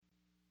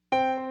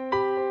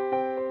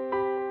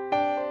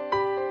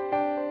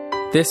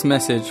This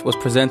message was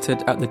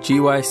presented at the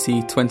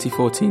GYC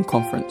 2014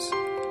 conference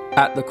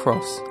at the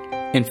Cross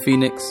in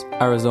Phoenix,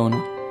 Arizona.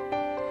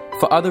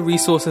 For other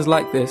resources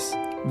like this,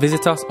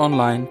 visit us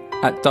online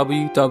at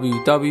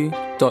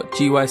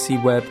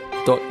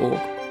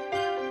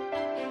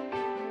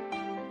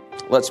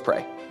www.gycweb.org. Let's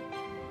pray.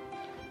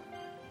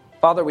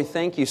 Father, we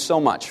thank you so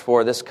much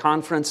for this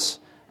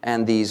conference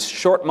and these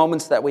short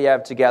moments that we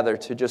have together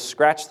to just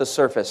scratch the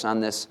surface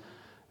on this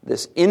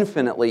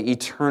infinitely,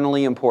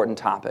 eternally important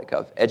topic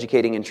of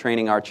educating and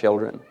training our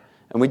children.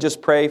 And we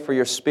just pray for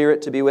your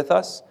Spirit to be with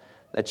us,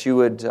 that you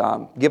would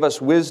give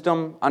us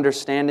wisdom,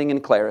 understanding,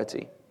 and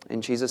clarity.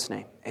 In Jesus'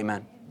 name,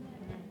 amen.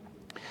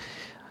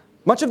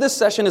 Much of this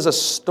session is a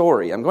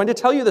story. I'm going to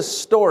tell you the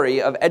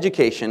story of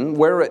education,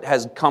 where it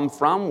has come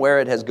from, where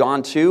it has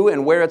gone to,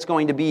 and where it's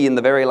going to be in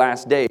the very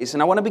last days.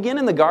 And I want to begin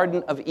in the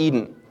Garden of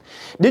Eden.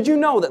 Did you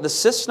know that the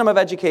system of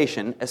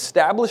education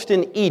established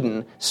in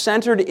Eden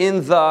centered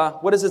in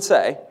what does it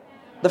say?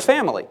 The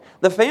family.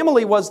 The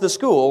family was the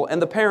school, and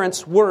the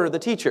parents were the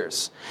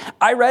teachers.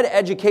 I read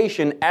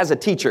education as a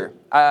teacher.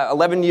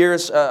 11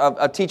 years of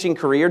a teaching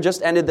career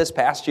just ended this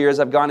past year as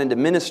I've gone into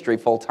ministry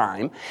full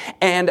time.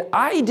 And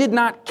I did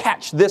not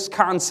catch this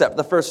concept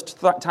the first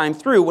time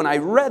through when I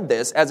read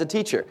this as a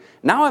teacher.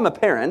 Now I'm a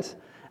parent.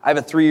 I have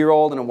a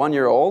 3-year-old and a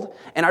 1-year-old,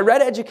 and I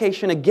read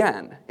education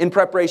again in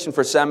preparation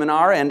for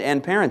seminar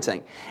and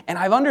parenting. And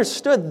I've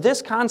understood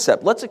this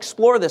concept. Let's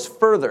explore this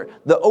further.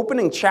 The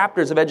opening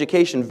chapters of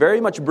education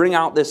very much bring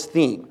out this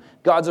theme.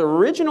 God's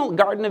original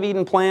Garden of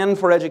Eden plan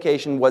for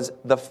education was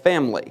the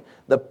family.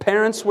 The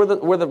parents were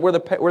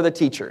the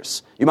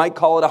teachers. You might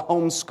call it a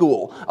home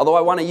school, although I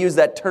want to use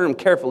that term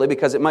carefully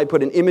because it might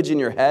put an image in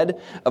your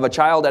head of a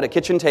child at a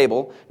kitchen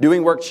table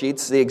doing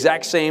worksheets, the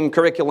exact same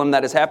curriculum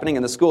that is happening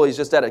in the school. He's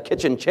just at a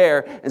kitchen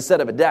chair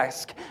instead of a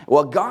desk.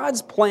 Well,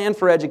 God's plan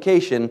for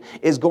education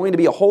is going to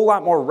be a whole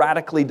lot more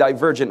radically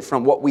divergent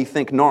from what we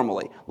think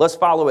normally. Let's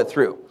follow it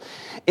through.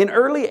 In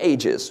early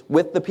ages,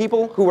 with the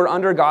people who were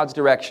under God's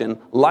direction,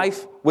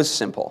 life was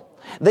simple.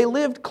 They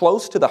lived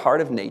close to the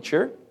heart of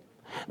nature.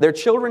 Their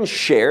children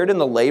shared in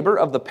the labor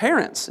of the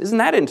parents. Isn't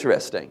that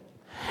interesting?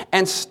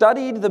 And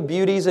studied the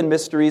beauties and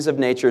mysteries of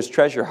nature's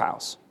treasure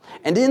house.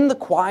 And in the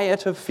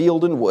quiet of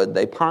field and wood,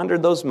 they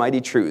pondered those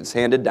mighty truths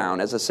handed down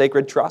as a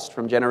sacred trust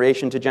from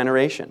generation to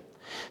generation.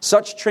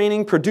 Such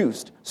training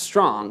produced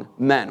strong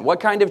men. What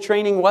kind of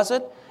training was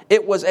it?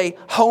 It was a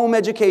home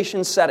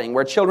education setting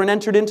where children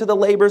entered into the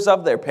labors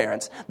of their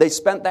parents. They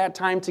spent that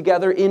time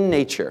together in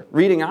nature.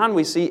 Reading on,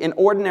 we see in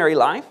ordinary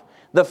life,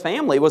 the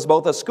family was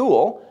both a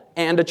school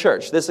and a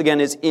church. This,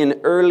 again, is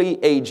in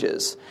early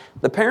ages.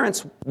 The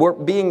parents were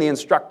being the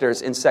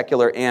instructors in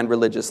secular and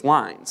religious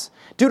lines.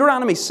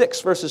 Deuteronomy 6,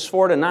 verses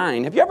 4 to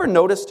 9. Have you ever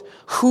noticed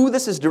who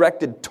this is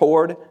directed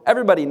toward?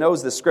 Everybody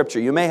knows this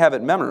scripture. You may have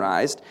it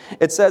memorized.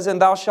 It says,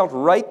 "And thou shalt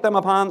write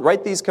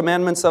these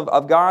commandments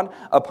of God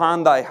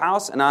upon thy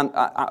house and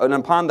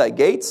upon thy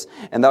gates,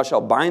 and thou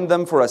shalt bind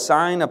them for a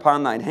sign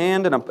upon thine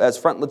hand and as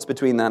frontlets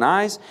between thine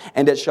eyes.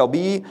 And it shall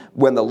be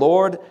when the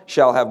Lord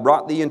shall have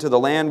brought thee into the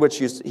land which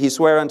he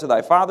sware unto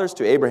thy fathers,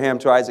 to Abraham,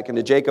 to Isaac, and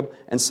to Jacob,"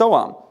 and so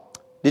on.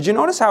 Did you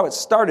notice how it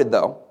started,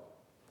 though?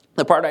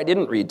 The part I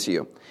didn't read to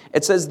you.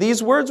 It says,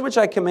 "These words which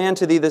I command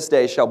to thee this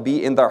day shall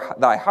be in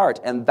thy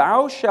heart, and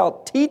thou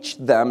shalt teach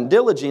them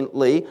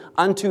diligently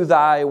unto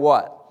thy"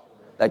 what?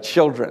 Thy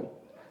children.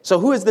 So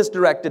who is this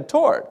directed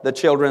toward? The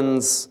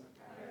children's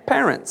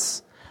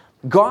parents.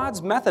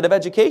 God's method of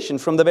education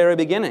from the very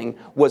beginning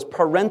was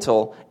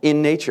parental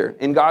in nature.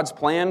 In God's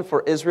plan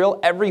for Israel,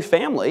 every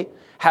family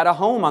had a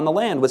home on the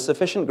land with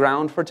sufficient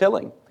ground for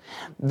tilling.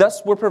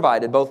 Thus were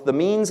provided both the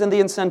means and the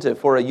incentive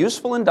for a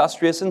useful,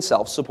 industrious, and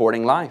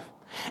self-supporting life.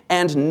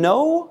 And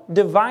no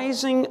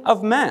devising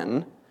of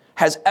men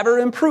has ever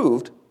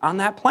improved on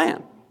that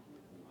plan.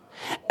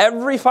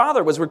 Every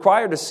father was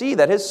required to see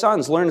that his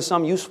sons learned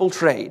some useful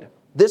trade.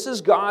 This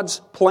is God's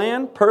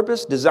plan,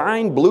 purpose,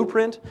 design,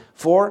 blueprint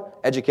for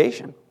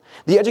education.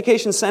 The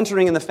education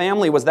centering in the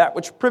family was that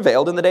which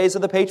prevailed in the days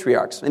of the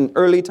patriarchs in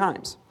early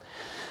times.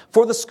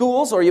 For the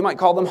schools, or you might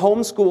call them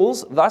home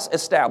schools, thus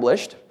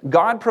established,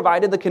 God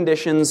provided the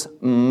conditions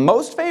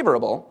most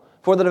favorable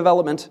for the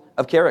development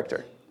of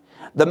character.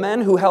 The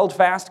men who held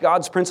fast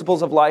God's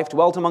principles of life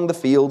dwelt among the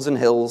fields and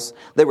hills.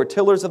 They were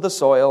tillers of the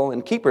soil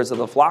and keepers of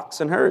the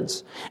flocks and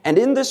herds. And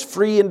in this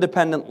free,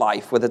 independent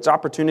life, with its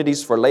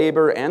opportunities for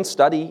labor and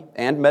study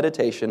and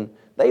meditation,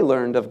 they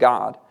learned of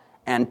God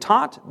and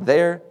taught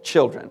their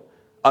children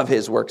of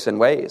His works and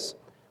ways.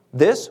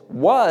 This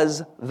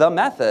was the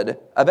method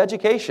of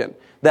education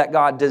that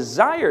God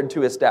desired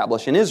to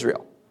establish in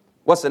Israel.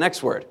 What's the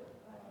next word?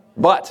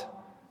 But.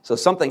 So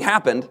something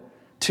happened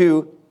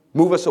to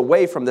move us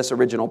away from this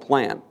original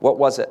plan. What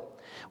was it?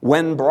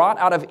 When brought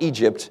out of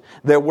Egypt,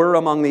 there were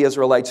among the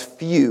Israelites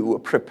few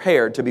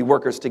prepared to be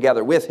workers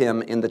together with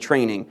him in the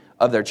training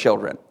of their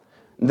children.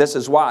 This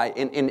is why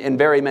in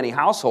very many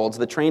households,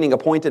 the training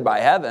appointed by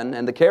heaven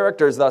and the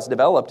characters thus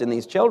developed in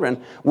these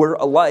children were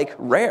alike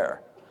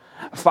rare.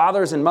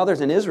 Fathers and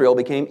mothers in Israel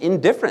became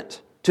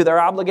indifferent to their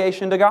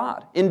obligation to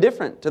God,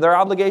 indifferent to their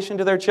obligation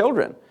to their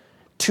children.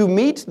 To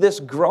meet this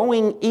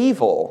growing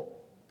evil,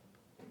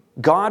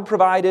 God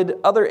provided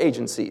other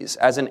agencies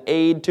as an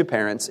aid to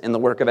parents in the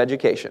work of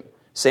education.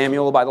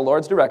 Samuel, by the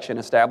Lord's direction,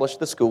 established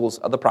the schools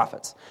of the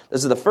prophets.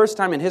 This is the first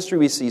time in history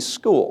we see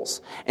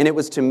schools. And it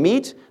was to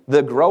meet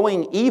the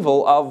growing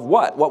evil of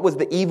what? What was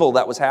the evil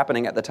that was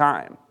happening at the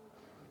time?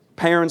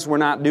 Parents were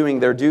not doing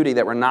their duty,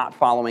 that were not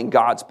following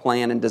God's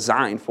plan and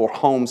design for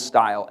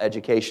home-style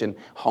education,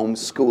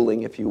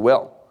 homeschooling, if you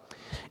will.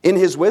 In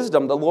His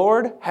wisdom, the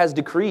Lord has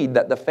decreed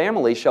that the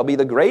family shall be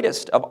the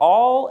greatest of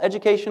all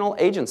educational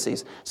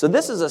agencies. So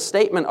this is a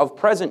statement of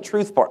present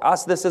truth for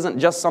us. This isn't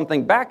just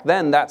something back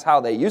then, that's how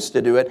they used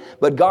to do it,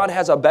 but God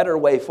has a better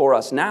way for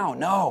us now.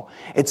 No,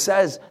 it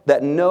says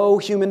that no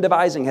human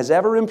devising has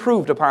ever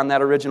improved upon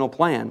that original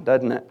plan,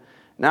 doesn't it?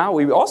 Now,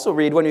 we also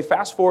read, when we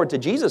fast forward to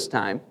Jesus'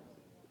 time,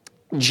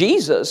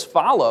 Jesus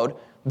followed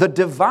the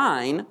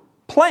divine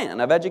plan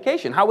of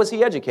education. How was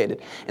He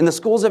educated? In the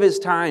schools of His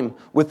time,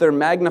 with their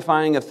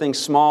magnifying of things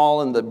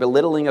small and the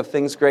belittling of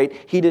things great,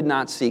 He did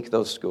not seek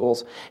those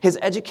schools. His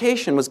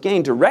education was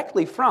gained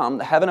directly from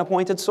the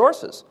heaven-appointed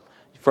sources,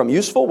 from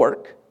useful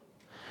work,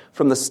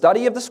 from the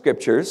study of the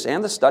Scriptures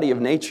and the study of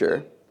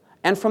nature,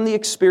 and from the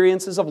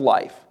experiences of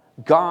life,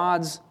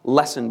 God's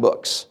lesson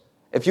books.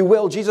 If you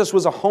will, Jesus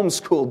was a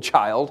homeschooled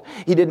child.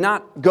 He did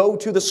not go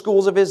to the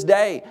schools of His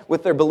day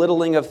with their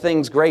belittling of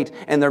things great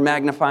and their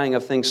magnifying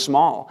of things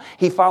small.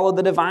 He followed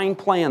the divine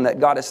plan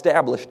that God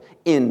established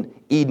in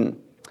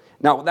Eden.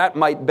 Now, that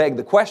might beg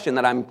the question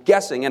that I'm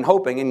guessing and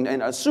hoping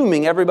and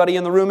assuming everybody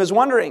in the room is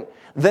wondering.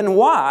 Then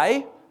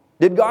why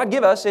did God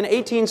give us in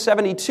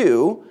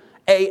 1872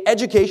 an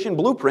education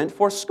blueprint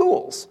for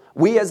schools?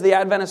 We as the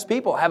Adventist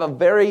people have a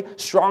very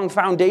strong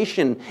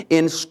foundation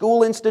in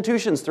school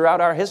institutions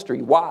throughout our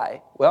history.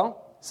 Why?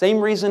 Well,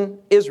 same reason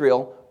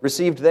Israel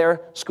received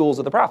their schools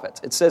of the prophets.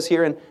 It says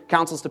here in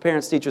Counsels to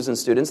Parents, Teachers, and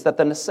Students that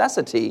the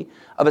necessity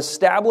of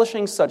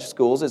establishing such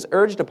schools is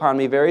urged upon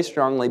me very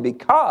strongly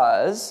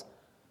because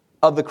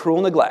of the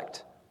cruel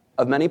neglect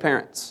of many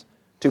parents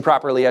to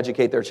properly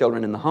educate their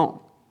children in the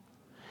home.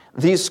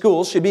 These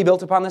schools should be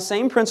built upon the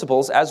same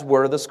principles as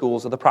were the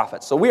schools of the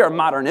prophets. So we are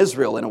modern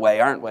Israel in a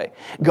way, aren't we?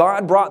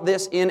 God brought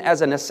this in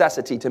as a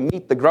necessity to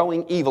meet the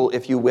growing evil,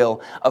 if you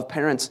will, of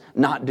parents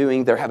not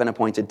doing their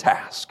heaven-appointed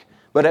task.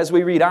 But as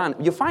we read on,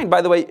 you find,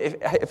 by the way,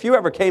 if you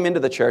ever came into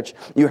the church,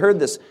 you heard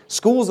this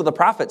schools of the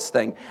prophets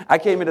thing. I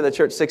came into the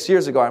church 6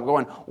 years ago. I'm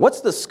going,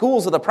 what's the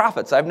schools of the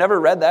prophets? I've never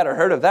read that or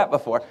heard of that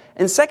before.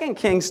 In 2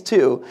 Kings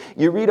 2,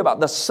 you read about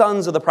the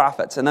sons of the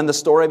prophets, and then the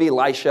story of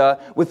Elisha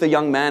with the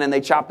young men, and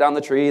they chop down the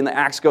tree, and the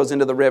axe goes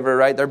into the river,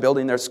 right? They're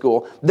building their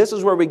school. This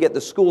is where we get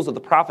the schools of the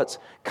prophets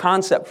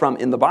concept from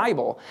in the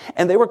Bible.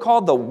 And they were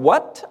called the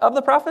what of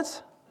the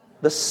prophets?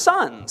 The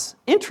sons.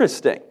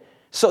 Interesting.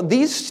 So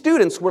these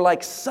students were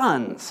like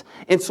sons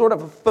in sort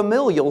of a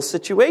familial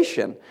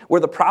situation where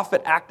the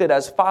prophet acted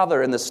as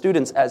father and the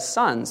students as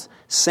sons.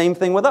 Same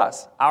thing with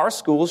us. Our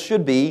schools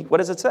should be, what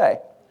does it say?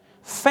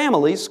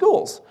 Family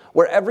schools,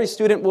 where every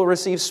student will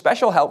receive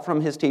special help from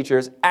his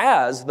teachers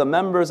as the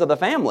members of the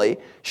family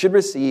should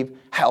receive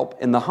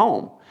help in the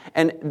home.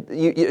 And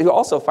you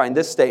also find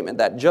this statement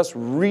that just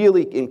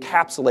really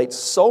encapsulates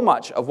so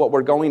much of what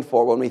we're going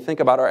for when we think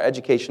about our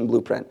education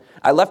blueprint.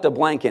 I left a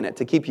blank in it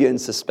to keep you in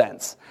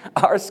suspense.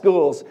 Our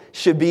schools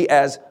should be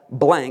as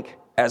blank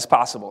as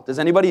possible. Does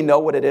anybody know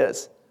what it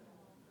is?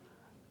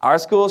 Our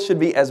schools should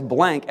be as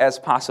blank as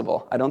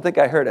possible. I don't think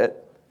I heard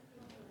it.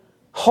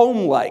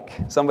 Home-like.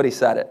 Somebody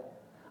said it.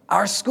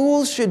 Our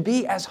schools should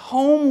be as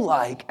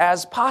home-like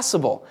as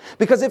possible.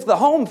 Because if the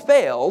home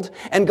failed,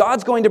 and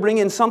God's going to bring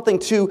in something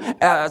to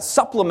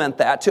supplement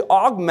that, to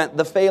augment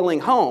the failing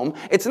home,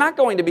 it's not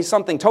going to be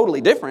something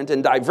totally different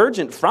and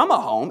divergent from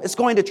a home. It's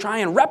going to try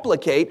and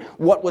replicate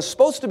what was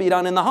supposed to be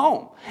done in the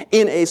home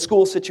in a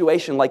school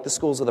situation like the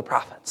schools of the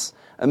prophets.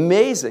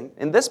 Amazing.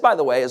 And this, by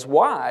the way, is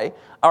why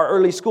our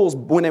early schools,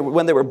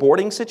 when they were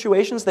boarding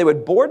situations, they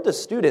would board the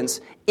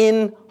students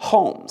in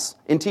homes,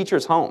 in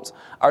teachers' homes.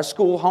 Our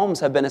school homes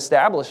have been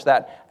established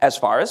that, as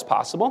far as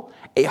possible,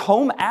 a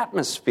home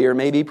atmosphere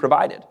may be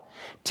provided.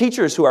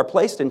 Teachers who are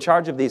placed in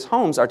charge of these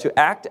homes are to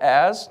act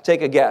as,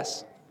 take a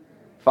guess,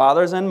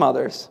 fathers and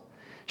mothers,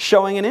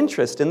 showing an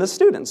interest in the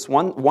students,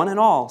 one and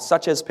all,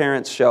 such as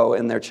parents show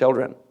in their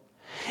children.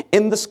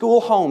 In the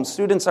school home,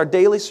 students are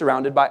daily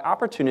surrounded by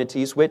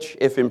opportunities which,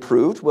 if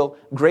improved, will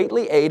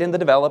greatly aid in the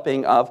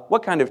developing of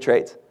what kind of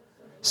traits?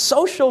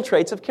 Social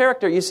traits of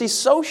character. You see,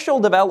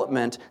 social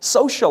development,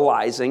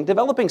 socializing,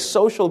 developing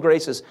social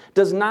graces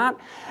does not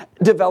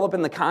develop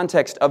in the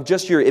context of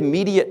just your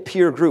immediate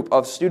peer group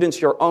of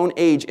students your own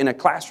age in a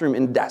classroom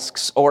in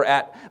desks or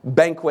at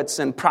banquets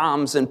and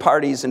proms and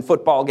parties and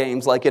football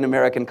games like in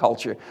American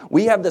culture.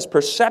 We have this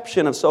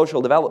perception of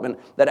social development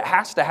that it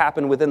has to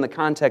happen within the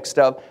context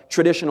of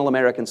traditional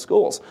American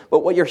schools.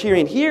 But what you're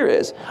hearing here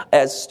is,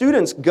 as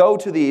students go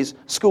to these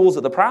schools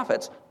of the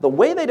prophets, the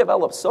way they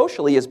develop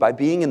socially is by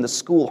being in the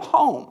school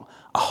home.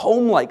 A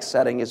home-like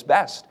setting is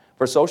best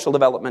for social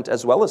development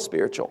as well as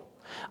spiritual.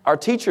 Our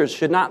teachers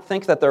should not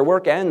think that their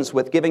work ends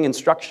with giving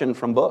instruction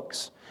from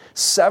books.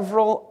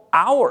 Several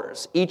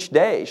hours each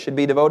day should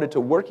be devoted to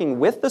working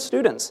with the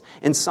students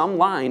in some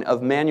line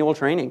of manual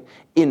training.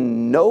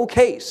 In no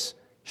case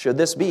should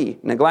this be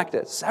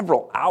neglected.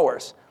 Several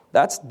hours.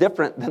 That's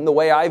different than the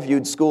way I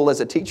viewed school as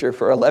a teacher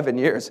for 11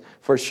 years,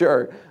 for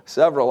sure.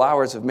 Several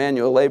hours of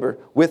manual labor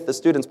with the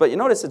students. But you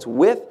notice it's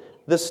with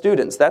the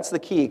students. That's the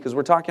key, because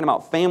we're talking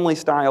about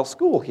family-style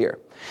school here.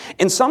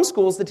 In some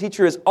schools, the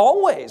teacher is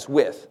always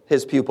with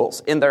his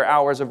pupils in their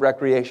hours of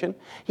recreation.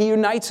 He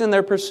unites in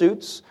their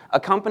pursuits,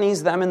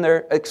 accompanies them in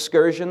their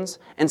excursions,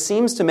 and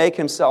seems to make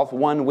himself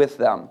one with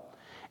them.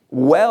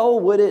 Well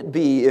would it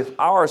be if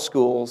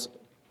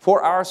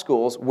for our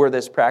schools, were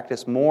this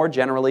practice more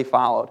generally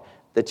followed.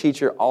 The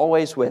teacher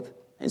always with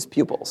his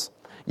pupils.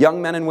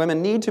 Young men and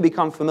women need to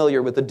become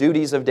familiar with the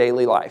duties of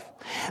daily life.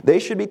 They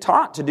should be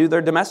taught to do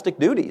their domestic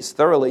duties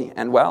thoroughly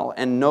and well,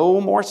 and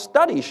no more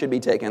study should be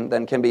taken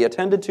than can be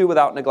attended to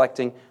without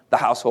neglecting the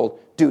household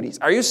duties.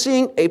 Are you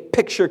seeing a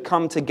picture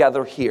come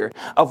together here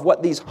of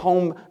what these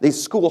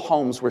school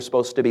homes were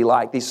supposed to be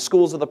like? These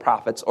schools of the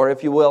prophets, or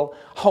if you will,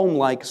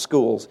 home-like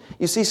schools.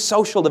 You see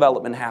social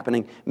development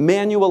happening,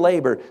 manual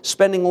labor,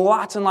 spending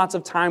lots and lots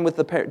of time with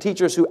the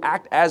teachers who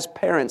act as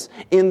parents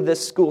in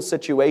this school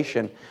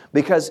situation.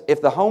 Because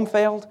if the home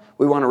failed,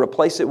 we want to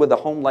replace it with a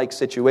home-like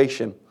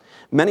situation.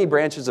 Many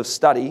branches of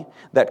study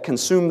that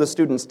consume the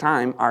student's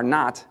time are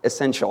not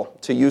essential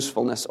to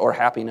usefulness or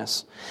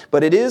happiness.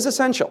 But it is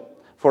essential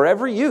for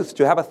every youth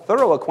to have a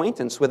thorough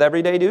acquaintance with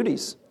everyday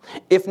duties.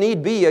 If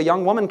need be, a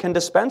young woman can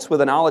dispense with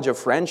a knowledge of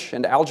French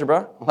and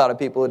algebra. A lot of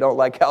people who don't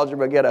like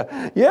algebra get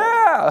a,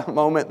 yeah,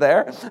 moment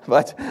there.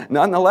 But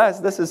nonetheless,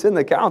 this is in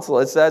the counsel.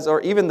 It says, or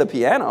even the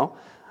piano.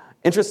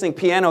 Interesting,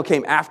 piano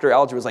came after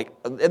algebra. It's like,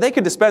 they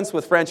could dispense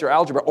with French or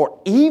algebra, or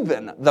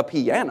even the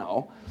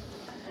piano.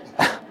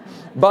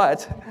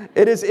 But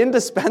it is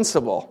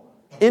indispensable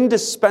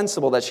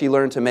that she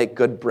learn to make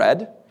good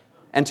bread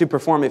and to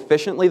perform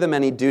efficiently the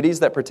many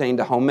duties that pertain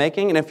to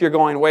homemaking. And if you're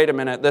going, wait a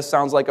minute, this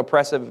sounds like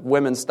oppressive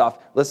women's stuff,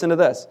 listen to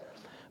this.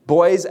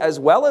 Boys as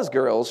well as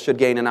girls should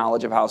gain a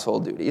knowledge of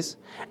household duties,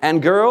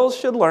 and girls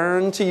should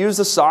learn to use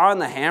the saw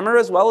and the hammer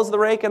as well as the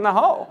rake and the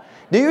hoe.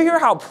 Do you hear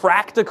how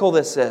practical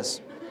this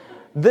is?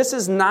 This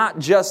is not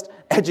just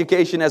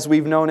education as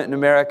we've known it in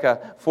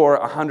America for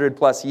 100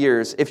 plus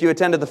years. If you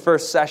attended the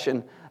first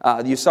session,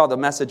 you saw the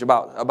message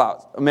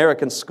about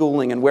American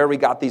schooling and where we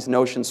got these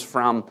notions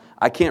from.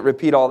 I can't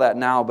repeat all that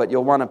now, but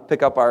you'll want to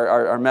pick up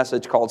our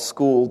message called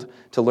Schooled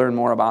to learn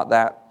more about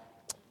that.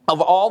 Of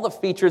all the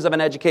features of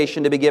an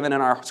education to be given in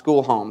our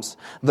school homes,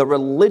 the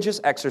religious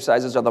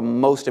exercises are the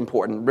most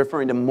important,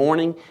 referring to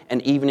morning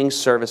and evening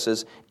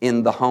services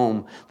in the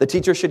home. The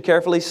teacher should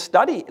carefully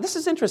study, this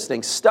is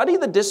interesting, study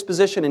the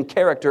disposition and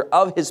character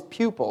of his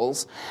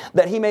pupils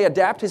that he may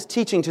adapt his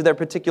teaching to their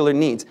particular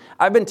needs.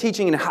 I've been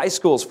teaching in high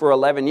schools for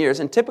 11 years,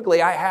 and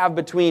typically I have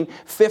between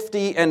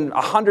 50 and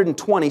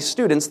 120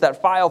 students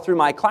that file through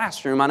my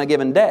classroom on a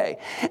given day.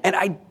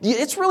 And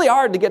it's really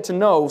hard to get to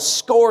know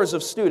scores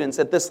of students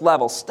at this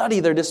level,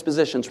 study their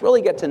dispositions,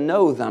 really get to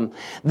know them.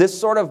 This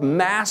sort of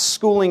mass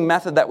schooling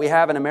method that we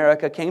have in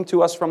America came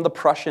to us from the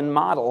Prussian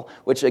model,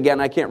 which again,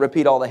 I can't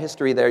repeat all the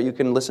history there. You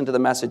can listen to the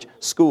message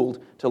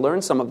Schooled to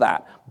learn some of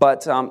that.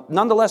 But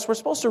nonetheless, we're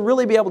supposed to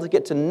really be able to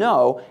get to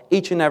know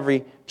each and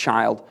every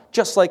child,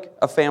 just like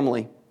a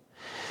family.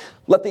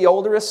 Let the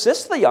older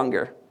assist the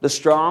younger, the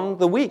strong,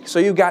 the weak. So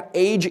you've got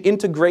age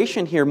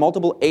integration here,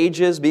 multiple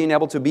ages being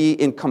able to be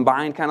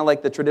combined, kind of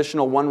like the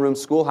traditional one-room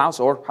schoolhouse,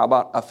 or how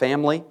about a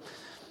family?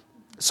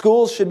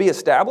 Schools should be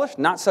established,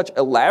 not such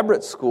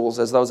elaborate schools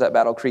as those at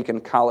Battle Creek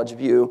and College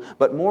View,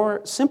 but more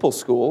simple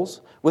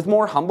schools with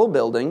more humble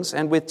buildings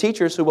and with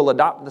teachers who will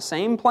adopt the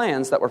same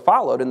plans that were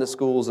followed in the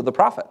schools of the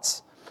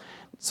prophets.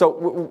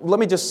 So let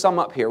me just sum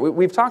up here.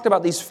 We've talked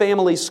about these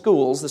family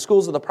schools, the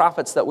schools of the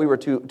prophets that we were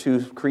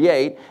to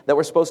create, that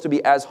were supposed to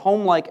be as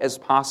home-like as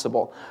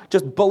possible.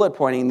 Just bullet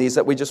pointing these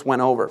that we just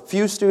went over.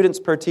 Few students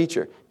per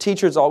teacher.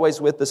 Teachers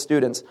always with the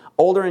students.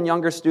 Older and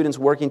younger students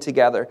working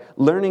together.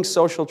 Learning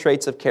social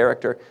traits of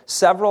character.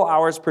 Several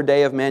hours per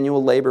day of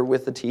manual labor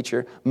with the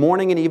teacher.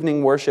 Morning and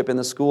evening worship in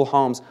the school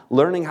homes.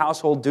 Learning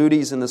household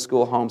duties in the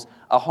school homes.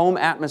 A home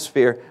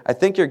atmosphere. I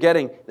think you're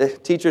getting, the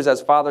teachers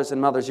as fathers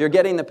and mothers, you're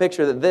getting the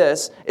picture that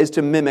this is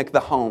to mimic the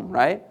home,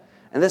 right?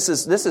 And this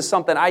is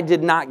something I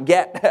did not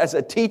get as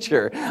a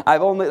teacher.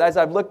 As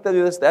I've looked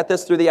at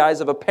this through the eyes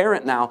of a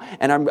parent now,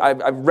 and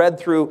I've read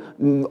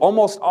through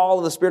almost all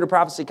of the Spirit of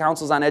Prophecy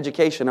counsels on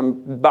education.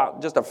 I'm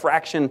about just a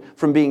fraction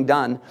from being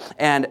done,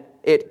 and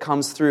it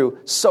comes through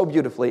so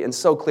beautifully and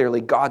so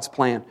clearly, God's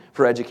plan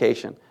for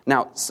education.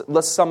 Now,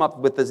 let's sum up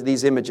with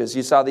these images.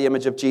 You saw the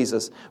image of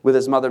Jesus with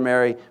his mother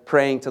Mary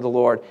praying to the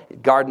Lord,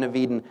 Garden of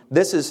Eden.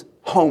 This is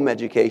home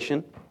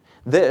education.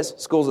 This,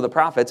 Schools of the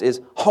Prophets,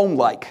 is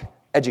home-like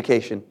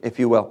education, if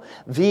you will.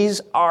 These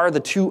are the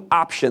two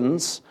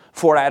options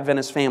for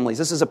Adventist families.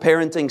 This is a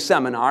parenting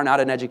seminar, not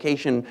an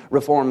education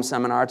reform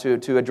seminar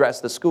to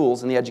address the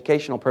schools and the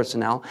educational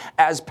personnel.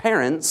 As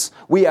parents,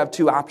 we have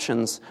two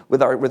options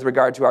with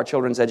regard to our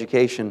children's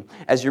education.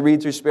 As you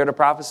read through Spirit of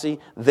Prophecy,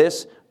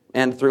 this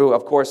and through,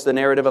 of course, the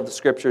narrative of the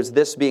Scriptures,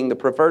 this being the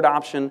preferred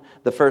option,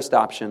 the first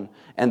option,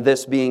 and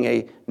this being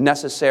a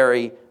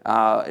necessary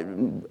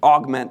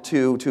augment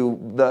to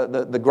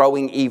the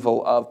growing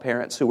evil of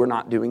parents who were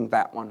not doing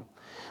that one.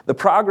 The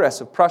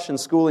progress of Prussian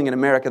schooling in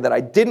America that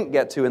I didn't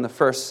get to in the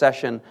first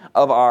session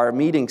of our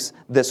meetings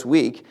this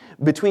week,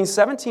 between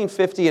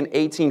 1750 and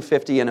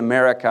 1850 in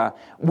America,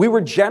 we were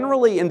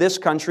generally in this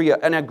country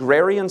an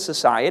agrarian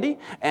society,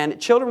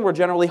 and children were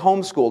generally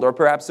homeschooled, or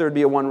perhaps there would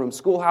be a one-room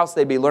schoolhouse.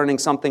 They'd be learning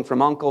something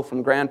from uncle,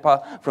 from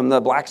grandpa, from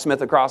the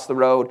blacksmith across the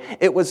road.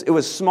 It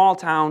was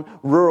small-town,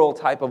 rural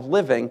type of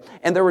living,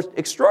 and there were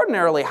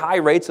extraordinarily high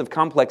rates of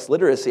complex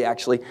literacy,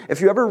 actually.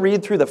 If you ever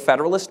read through the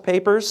Federalist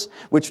Papers,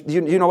 which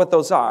you know what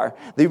those are,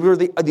 they were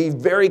the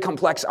very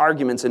complex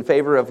arguments in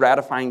favor of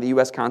ratifying the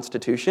U.S.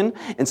 Constitution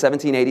in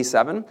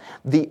 1787.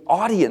 The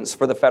audience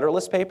for the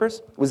Federalist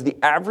Papers was the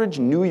average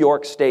New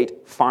York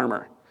State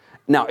farmer.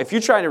 Now, if you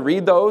try to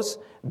read those,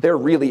 they're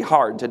really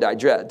hard to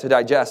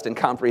digest and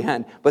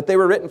comprehend. But they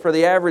were written for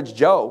the average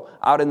Joe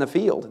out in the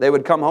field. They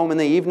would come home in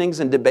the evenings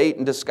and debate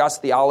and discuss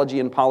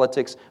theology and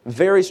politics.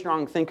 Very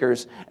strong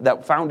thinkers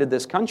that founded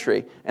this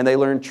country, and they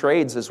learned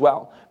trades as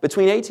well.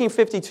 Between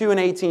 1852 and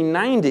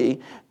 1890,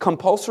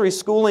 compulsory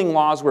schooling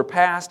laws were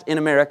passed in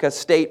America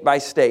state by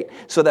state,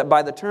 so that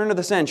by the turn of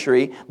the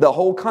century, the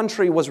whole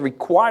country was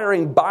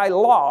requiring by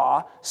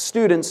law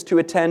students to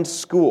attend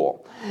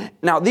school.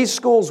 Now, these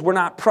schools were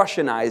not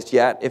Prussianized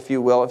yet, if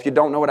you will. If you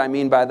don't know what I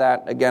mean by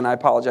that, again, I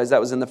apologize, that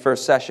was in the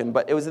first session.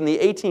 But it was in the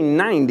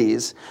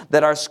 1890s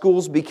that our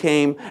schools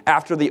became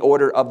after the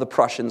order of the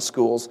Prussian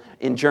schools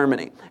in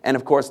Germany. And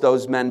of course,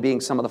 those men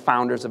being some of the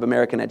founders of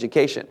American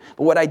education.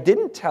 But what I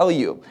didn't tell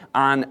you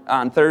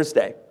on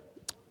Thursday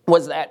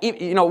was that, we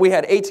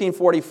had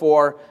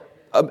 1844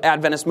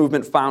 Adventist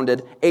movement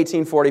founded,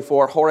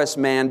 1844, Horace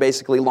Mann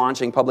basically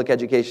launching public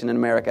education in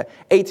America.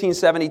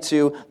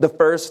 1872, the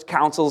first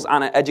councils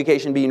on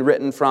education being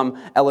written from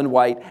Ellen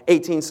White.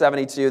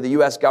 1872, the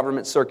U.S.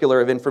 government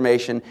circular of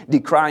information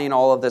decrying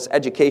all of this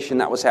education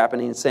that was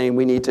happening and saying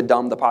we need to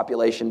dumb the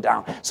population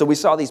down. So we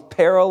saw these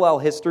parallel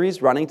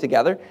histories running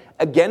together.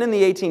 Again in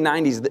the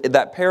 1890s,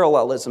 that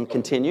parallelism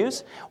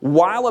continues.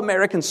 While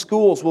American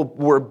schools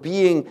were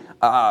being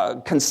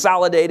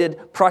consolidated,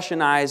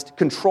 Prussianized,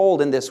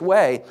 controlled in this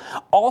way,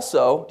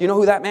 also, do you know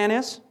who that man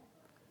is?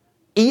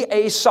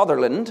 E.A.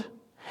 Sutherland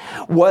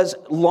was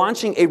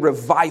launching a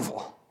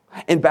revival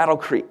in Battle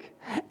Creek.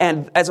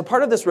 And as a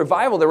part of this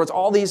revival, there was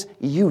all these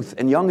youth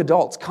and young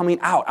adults coming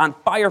out on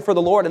fire for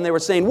the Lord, and they were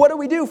saying, what do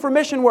we do for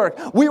mission work?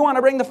 We want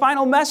to bring the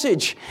final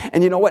message.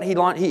 And you know what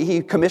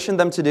he commissioned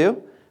them to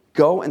do?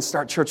 Go and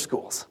start church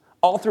schools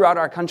all throughout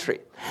our country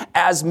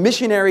as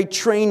missionary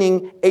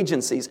training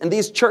agencies. And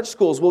these church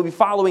schools will be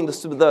following the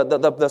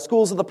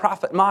schools of the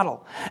prophet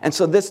model. And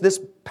so this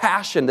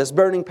passion, this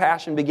burning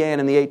passion began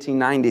in the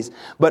 1890s.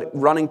 But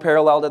running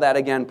parallel to that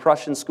again,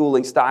 Prussian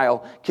schooling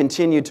style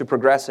continued to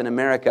progress in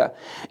America.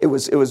 It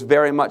was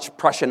very much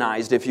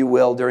Prussianized, if you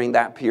will, during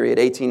that period,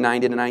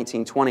 1890 to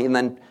 1920. And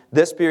then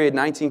this period,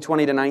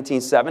 1920 to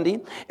 1970,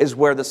 is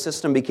where the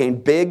system became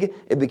big,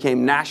 it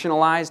became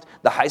nationalized,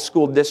 the high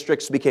school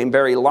districts became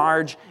very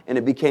large, and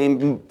it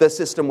became the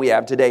system we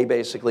have today,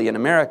 basically, in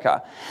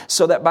America.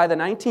 So that by the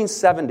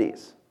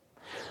 1970s,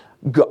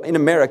 in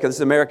America, this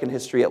is American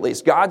history at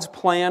least, God's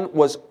plan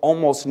was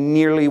almost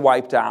nearly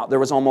wiped out. There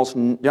was almost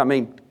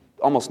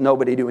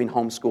nobody doing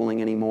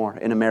homeschooling anymore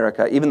in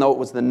America, even though it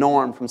was the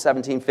norm from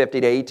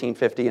 1750 to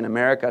 1850 in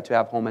America to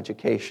have home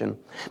education.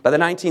 By the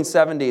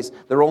 1970s,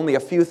 there were only a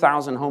few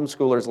thousand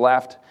homeschoolers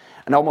left,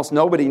 and almost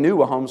nobody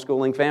knew a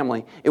homeschooling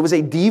family. It was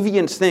a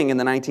deviant thing in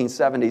the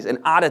 1970s, an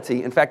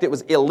oddity. In fact, it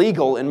was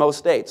illegal in most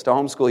states to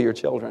homeschool your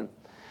children.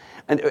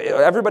 And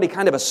everybody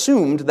kind of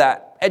assumed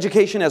that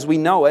education as we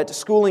know it,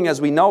 schooling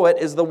as we know it,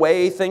 is the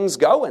way things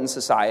go in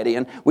society.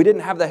 And we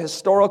didn't have the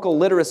historical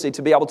literacy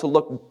to be able to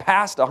look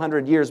past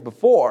 100 years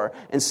before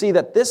and see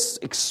that this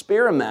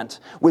experiment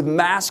with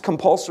mass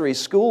compulsory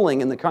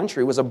schooling in the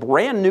country was a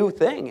brand new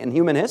thing in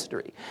human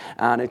history.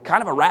 And it's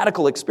kind of a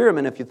radical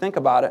experiment if you think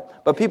about it.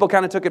 But people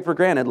kind of took it for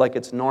granted like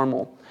it's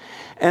normal.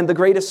 And the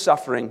greatest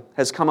suffering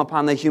has come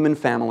upon the human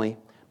family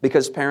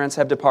because parents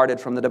have departed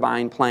from the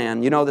divine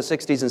plan. You know, the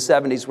 60s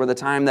and 70s were the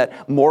time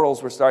that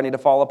morals were starting to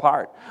fall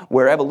apart,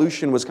 where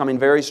evolution was coming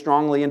very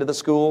strongly into the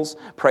schools,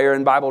 prayer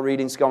and Bible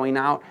readings going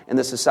out, and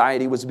the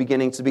society was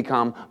beginning to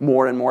become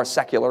more and more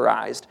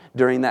secularized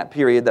during that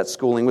period that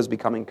schooling was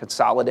becoming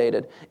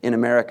consolidated in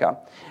America.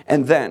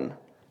 And then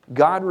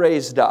God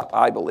raised up,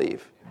 I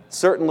believe,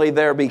 certainly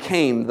there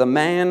became the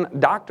man,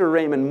 Dr.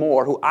 Raymond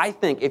Moore, who I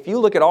think, if you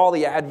look at all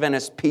the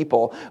Adventist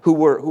people who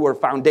were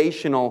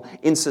foundational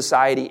in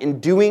society, in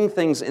doing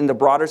things in the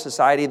broader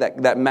society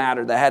that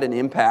mattered, that had an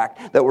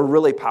impact, that were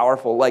really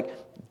powerful, like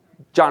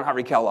John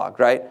Harvey Kellogg,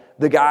 right?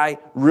 The guy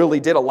really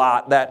did a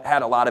lot that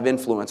had a lot of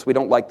influence. We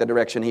don't like the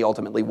direction he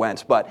ultimately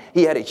went, but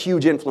he had a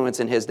huge influence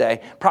in his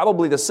day.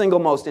 Probably the single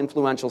most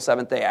influential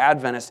Seventh-day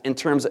Adventist in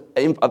terms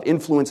of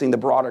influencing the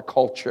broader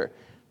culture.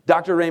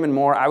 Dr. Raymond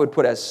Moore, I would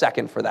put as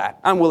second for that.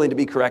 I'm willing to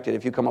be corrected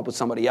if you come up with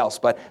somebody else,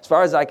 but as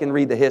far as I can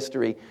read the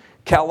history,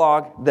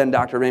 Kellogg, then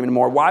Dr. Raymond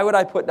Moore. Why would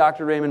I put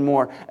Dr. Raymond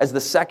Moore as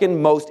the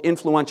second most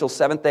influential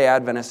Seventh-day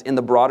Adventist in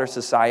the broader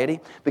society?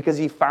 Because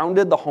he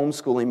founded the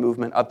homeschooling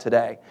movement of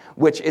today,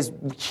 which is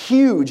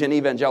huge in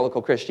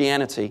evangelical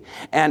Christianity.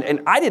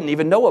 And I didn't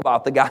even know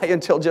about the guy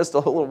until just a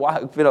little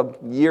while,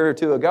 a year or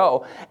two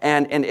ago.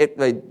 And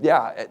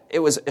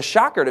it was a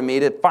shocker to me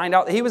to find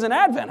out that he was an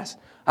Adventist.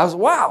 I was,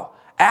 wow,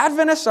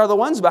 Adventists are the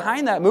ones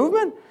behind that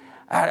movement?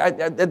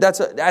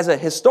 As a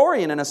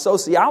historian and a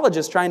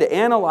sociologist trying to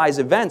analyze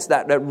events,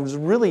 that was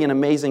really an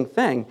amazing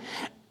thing.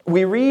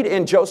 We read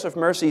in Joseph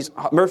Murphy's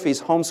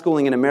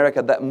Homeschooling in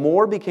America that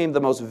Moore became the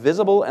most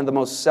visible and the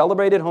most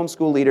celebrated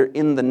homeschool leader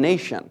in the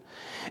nation.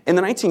 In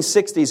the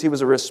 1960s, he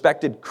was a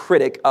respected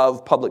critic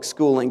of public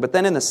schooling, but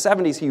then in the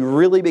 70s, he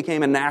really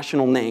became a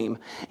national name.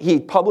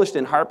 He published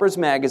in Harper's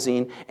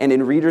Magazine and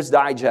in Reader's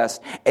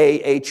Digest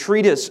a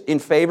treatise in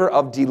favor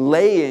of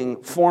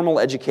delaying formal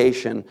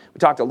education. We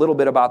talked a little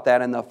bit about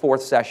that in the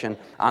fourth session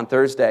on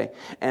Thursday,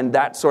 and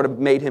that sort of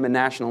made him a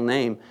national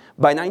name.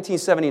 By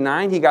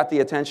 1979, he got the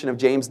attention of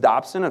James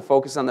Dobson at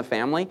Focus on the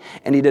Family,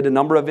 and he did a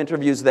number of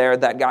interviews there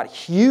that got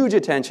huge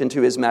attention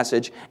to his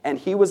message, and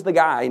he was the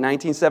guy,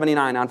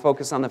 1979, on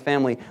Focus on the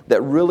Family,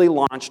 that really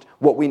launched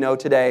what we know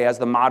today as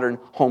the modern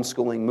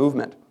homeschooling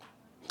movement.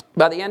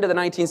 By the end of the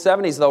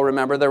 1970s, though,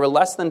 remember, there were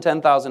less than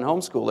 10,000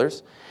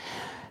 homeschoolers.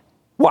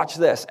 Watch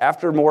this.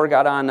 After Moore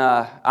got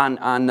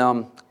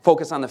on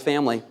Focus on the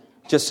Family,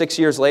 just 6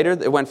 years later,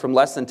 it went from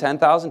less than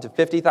 10,000 to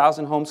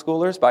 50,000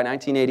 homeschoolers by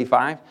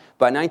 1985.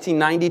 By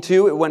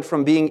 1992, it went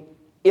from being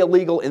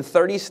illegal in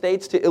 30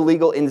 states to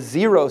illegal in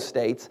 0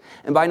 states.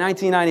 And by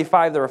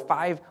 1995, there were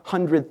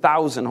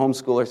 500,000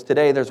 homeschoolers.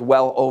 Today, there's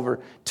well over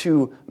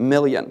 2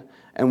 million.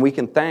 And we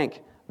can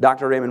thank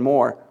Dr. Raymond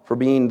Moore for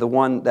being the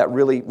one that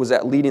really was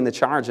leading the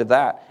charge of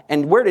that.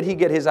 And where did he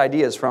get his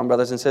ideas from,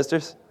 brothers and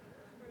sisters?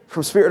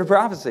 From Spirit of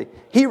Prophecy.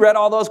 He read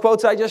all those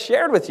quotes I just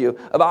shared with you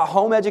about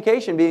home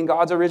education being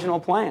God's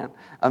original plan.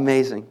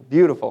 Amazing.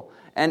 Beautiful.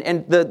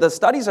 And the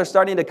studies are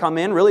starting to come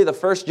in. Really, the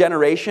first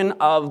generation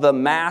of the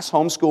mass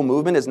homeschool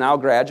movement is now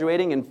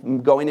graduating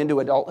and going into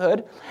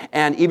adulthood.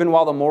 And even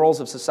while the morals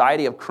of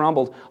society have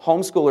crumbled,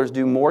 homeschoolers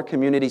do more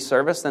community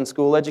service than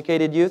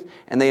school-educated youth,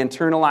 and they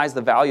internalize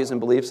the values and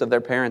beliefs of their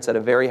parents at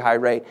a very high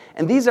rate.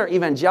 And these are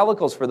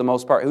evangelicals, for the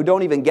most part, who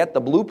don't even get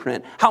the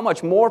blueprint. How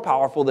much more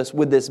powerful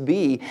would this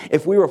be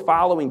if we were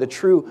following the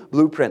true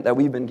blueprint that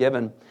we've been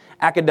given?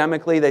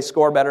 Academically, they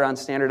score better on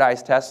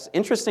standardized tests.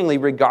 Interestingly,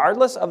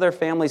 regardless of their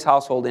family's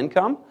household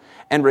income,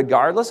 and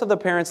regardless of the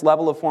parents'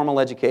 level of formal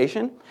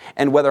education,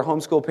 and whether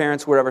homeschool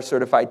parents were ever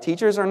certified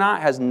teachers or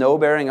not, has no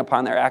bearing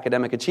upon their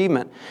academic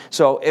achievement.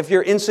 So if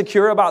you're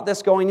insecure about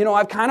this going,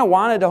 I've kind of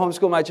wanted to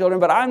homeschool my children,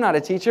 but I'm not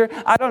a teacher,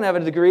 I don't have a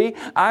degree,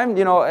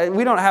 we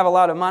don't have a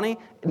lot of money,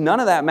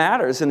 none of that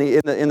matters in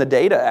the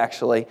data,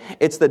 actually.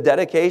 It's the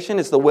dedication,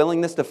 it's the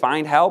willingness to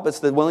find help, it's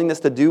the willingness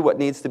to do what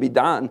needs to be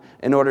done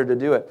in order to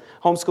do it.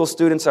 Homeschool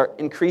students are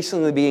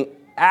increasingly being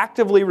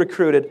actively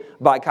recruited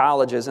by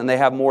colleges, and they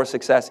have more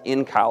success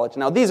in college.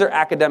 Now, these are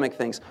academic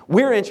things.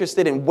 We're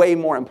interested in way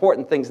more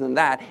important things than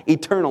that,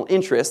 eternal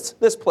interests.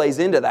 This plays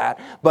into that,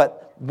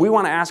 but we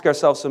want to ask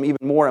ourselves some even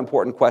more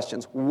important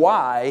questions.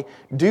 Why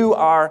do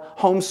our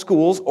home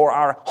schools or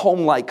our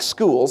home-like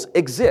schools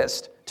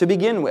exist to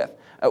begin with?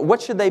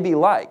 What should they be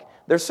like?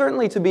 They're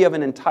certainly to be of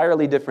an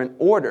entirely different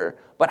order,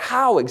 but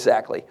how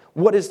exactly?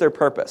 What is their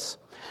purpose?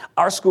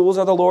 Our schools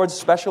are the Lord's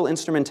special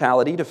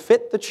instrumentality to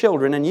fit the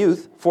children and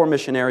youth for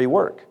missionary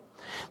work.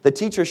 The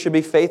teachers should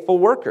be faithful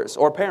workers,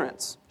 or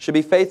parents should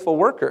be faithful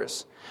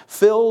workers,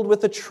 filled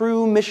with the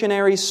true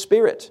missionary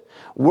spirit,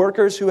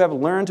 workers who have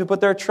learned to put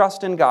their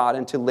trust in God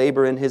and to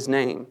labor in His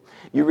name.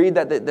 You read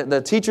that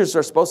the teachers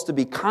are supposed to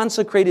be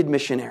consecrated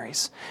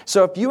missionaries.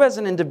 So if you as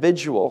an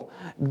individual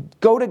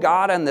go to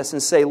God on this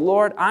and say,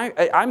 Lord,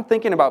 I'm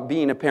thinking about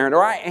being a parent,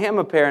 or I am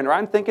a parent, or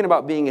I'm thinking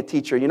about being a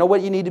teacher, you know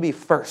what you need to be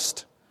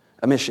first?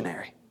 A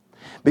missionary.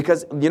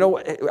 Because,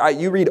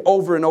 you read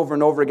over and over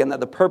and over again that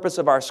the purpose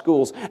of our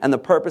schools and the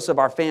purpose of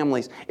our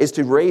families is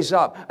to raise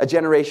up a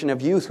generation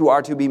of youth who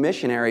are to be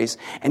missionaries.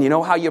 And you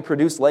know how you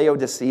produce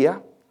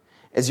Laodicea?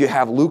 Is you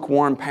have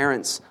lukewarm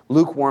parents,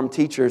 lukewarm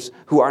teachers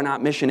who are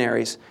not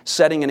missionaries,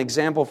 setting an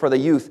example for the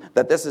youth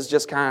that this is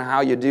just kind of how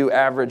you do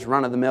average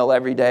run-of-the-mill,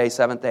 everyday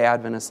Seventh-day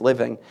Adventist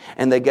living.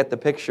 And they get the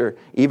picture,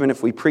 even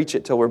if we preach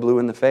it till we're blue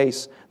in the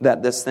face,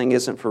 that this thing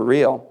isn't for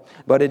real.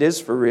 But it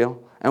is for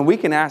real. And we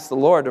can ask the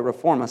Lord to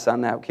reform us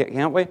on that,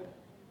 can't we?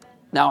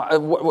 Now,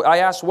 I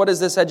asked, what is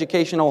this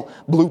educational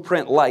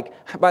blueprint like?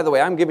 By the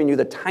way, I'm giving you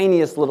the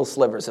tiniest little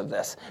slivers of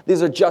this.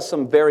 These are just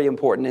some very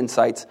important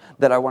insights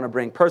that I want to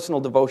bring. Personal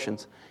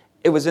devotions.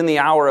 It was in the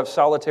hours of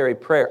solitary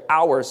prayer,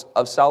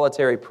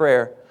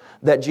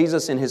 that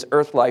Jesus in his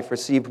earth life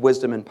received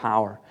wisdom and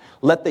power.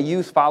 Let the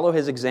youth follow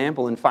his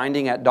example in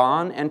finding at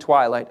dawn and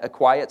twilight a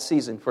quiet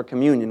season for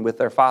communion with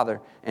their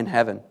Father in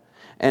heaven.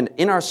 And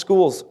in our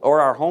schools, or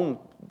our home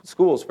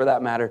schools for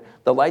that matter,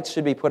 the lights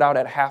should be put out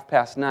at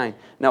 9:30.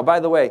 Now, by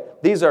the way,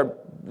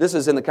 this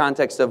is in the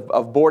context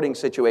of boarding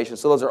situations.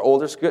 So those are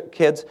older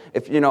kids.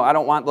 If I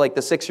don't want like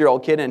the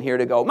 6-year-old kid in here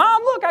to go,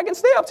 Mom, look, I can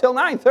stay up till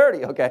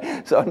 9:30.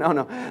 Okay, so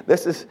no,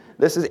 this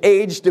is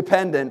age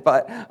dependent,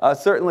 but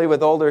certainly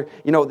with older.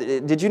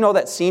 Did you know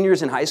that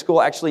seniors in high school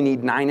actually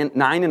need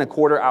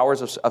 9.25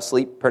 hours of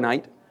sleep per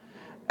night?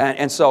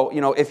 And so,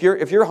 if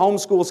your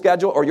homeschool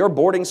schedule or your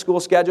boarding school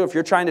schedule, if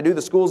you're trying to do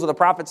the schools of the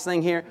prophets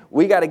thing here,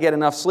 we got to get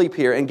enough sleep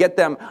here and get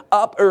them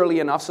up early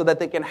enough so that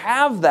they can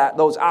have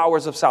those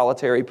hours of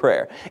solitary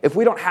prayer. If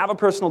we don't have a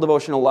personal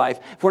devotional life,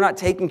 if we're not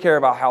taking care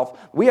of our health,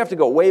 we have to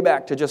go way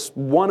back to just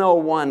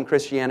 101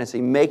 Christianity,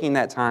 making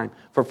that time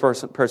for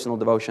personal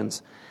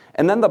devotions.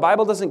 And then the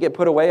Bible doesn't get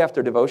put away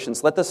after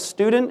devotions. Let the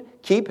student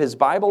keep his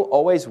Bible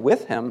always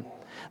with him.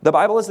 The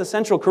Bible is the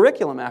central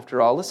curriculum,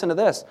 after all. Listen to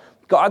this.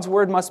 God's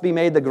Word must be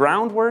made the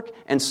groundwork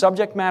and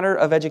subject matter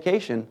of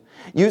education.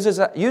 Used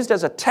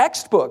as a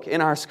textbook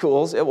in our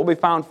schools, it will be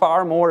found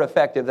far more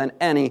effective than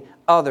any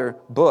other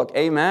book.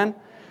 Amen?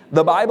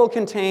 The Bible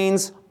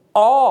contains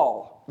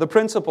all the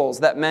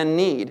principles that men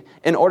need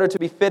in order to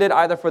be fitted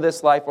either for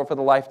this life or for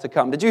the life to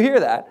come. Did you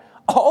hear that?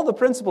 All the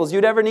principles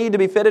you'd ever need to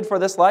be fitted for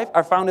this life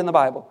are found in the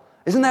Bible.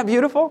 Isn't that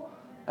beautiful?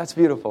 That's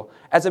beautiful.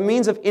 As a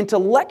means of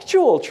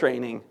intellectual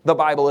training, the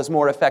Bible is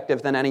more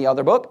effective than any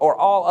other book or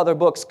all other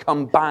books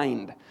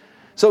combined.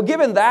 So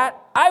given that,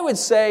 I would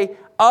say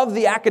of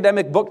the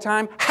academic book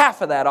time,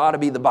 half of that ought to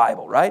be the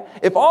Bible, right?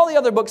 If all the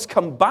other books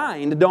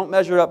combined don't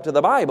measure up to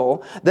the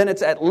Bible, then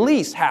it's at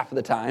least half of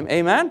the time.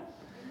 Amen?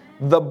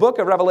 The book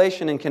of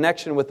Revelation in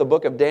connection with the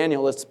book of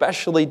Daniel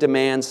especially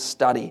demands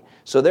study.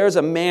 So there's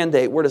a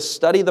mandate. We're to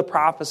study the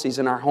prophecies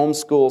in our home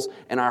schools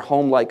and our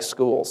home-like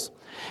schools.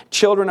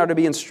 Children are to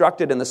be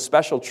instructed in the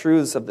special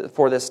truths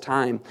for this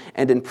time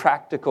and in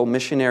practical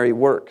missionary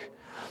work.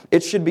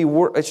 It should be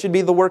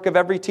the work of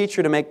every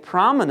teacher to make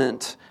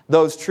prominent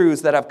those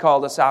truths that have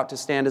called us out to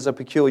stand as a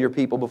peculiar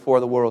people before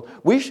the world.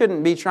 We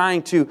shouldn't be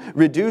trying to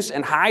reduce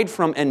and hide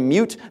from and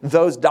mute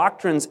those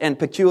doctrines and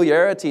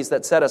peculiarities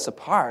that set us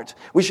apart.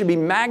 We should be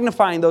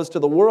magnifying those to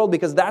the world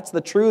because that's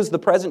the truths, the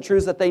present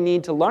truths that they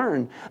need to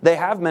learn. They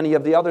have many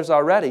of the others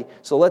already.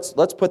 So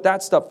let's put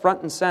that stuff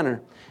front and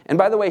center. And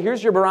by the way,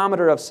 here's your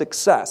barometer of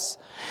success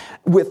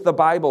with the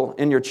Bible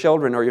in your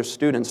children or your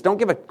students. Don't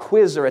give a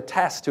quiz or a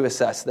test to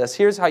assess this.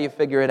 Here's how you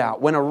figure it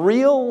out. When a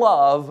real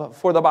love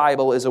for the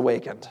Bible is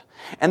awakened,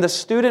 and the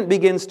student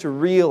begins to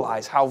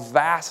realize how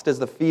vast is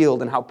the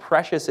field and how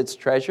precious its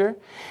treasure,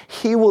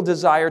 he will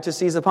desire to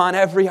seize upon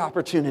every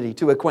opportunity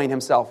to acquaint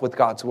himself with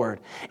God's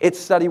Word. Its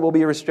study will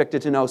be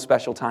restricted to no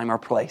special time or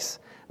place.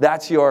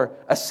 That's your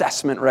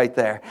assessment right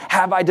there.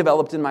 Have I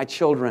developed in my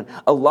children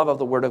a love of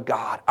the Word of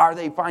God? Are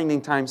they finding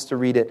times to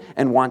read it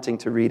and wanting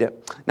to read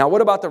it? Now,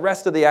 what about the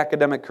rest of the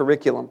academic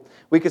curriculum?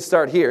 We could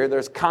start here.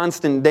 There's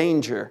constant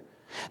danger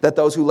that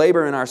those who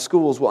labor in our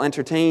schools will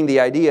entertain the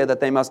idea that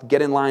they must get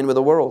in line with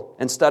the world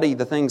and study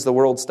the things the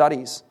world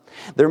studies.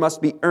 There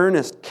must be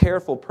earnest,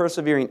 careful,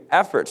 persevering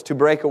efforts to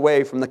break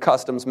away from the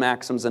customs,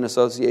 maxims, and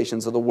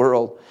associations of the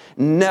world.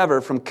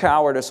 Never from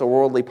cowardice or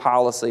worldly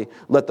policy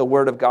let the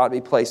Word of God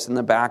be placed in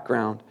the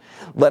background.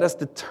 Let us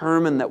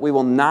determine that we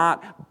will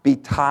not be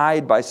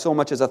tied by so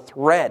much as a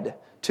thread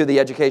to the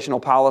educational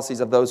policies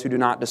of those who do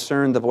not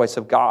discern the voice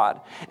of God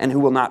and who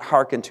will not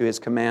hearken to His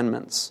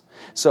commandments.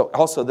 So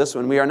also this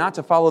one, we are not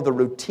to follow the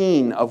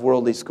routine of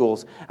worldly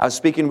schools. I was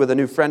speaking with a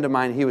new friend of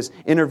mine. He was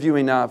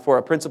interviewing for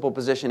a principal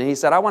position, and he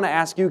said, I want to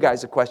ask you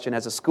guys a question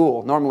as a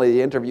school. Normally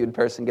the interviewed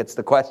person gets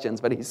the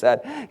questions, but he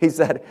said,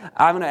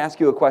 I'm going to ask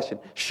you a question.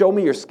 Show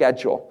me your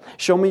schedule.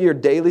 Show me your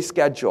daily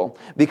schedule,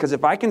 because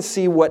if I can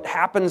see what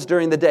happens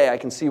during the day, I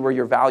can see where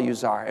your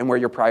values are and where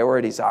your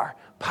priorities are.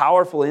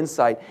 Powerful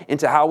insight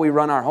into how we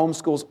run our home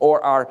schools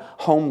or our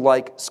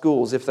home-like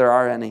schools, if there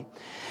are any.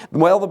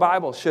 Well, the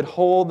Bible should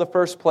hold the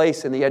first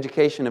place in the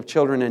education of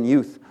children and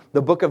youth.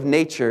 The book of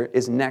nature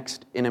is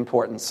next in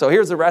importance. So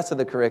here's the rest of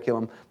the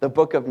curriculum. The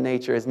book of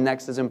nature is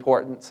next as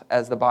important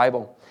as the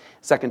Bible,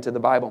 second to the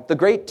Bible. The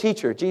great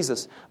teacher,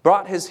 Jesus,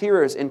 brought His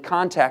hearers in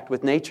contact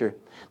with nature,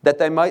 that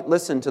they might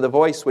listen to the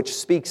voice which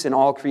speaks in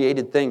all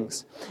created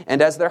things.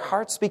 And as their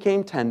hearts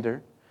became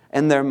tender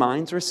and their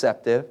minds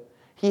receptive,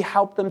 He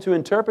helped them to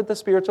interpret the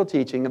spiritual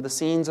teaching of the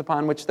scenes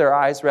upon which their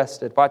eyes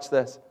rested. Watch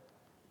this.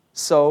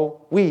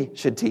 So we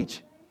should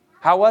teach.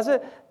 How was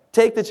it?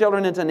 Take the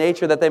children into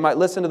nature that they might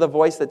listen to the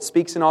voice that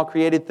speaks in all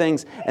created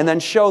things, and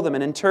then show them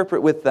and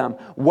interpret with them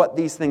what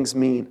these things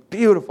mean.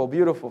 Beautiful,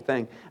 beautiful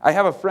thing. I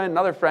have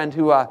another friend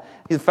who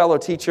he's a fellow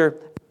teacher,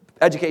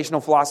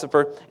 educational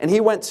philosopher, and he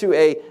went to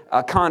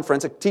a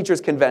conference, a teacher's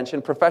convention,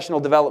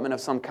 professional development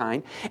of some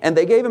kind, and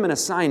they gave him an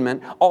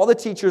assignment. All the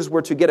teachers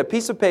were to get a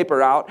piece of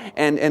paper out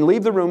and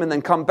leave the room and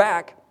then come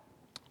back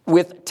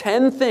with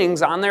 10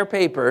 things on their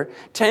paper,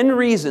 10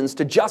 reasons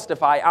to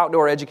justify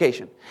outdoor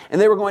education.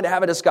 And they were going to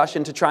have a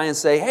discussion to try and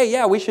say, hey,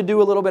 yeah, we should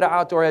do a little bit of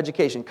outdoor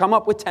education. Come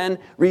up with 10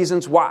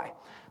 reasons why.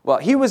 Well,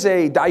 he was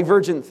a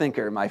divergent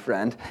thinker, my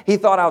friend. He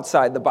thought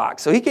outside the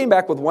box. So he came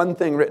back with one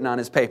thing written on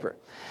his paper.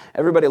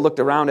 Everybody looked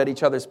around at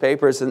each other's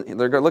papers, and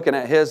they're looking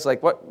at his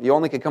like, what, you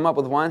only could come up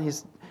with one?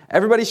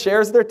 Everybody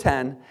shares their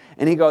 10,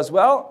 and he goes,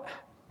 well,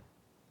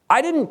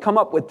 I didn't come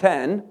up with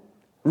 10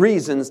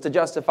 reasons to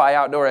justify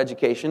outdoor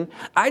education.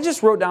 I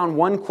just wrote down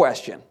one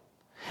question.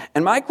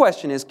 And my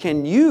question is,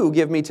 can you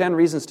give me 10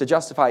 reasons to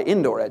justify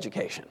indoor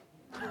education?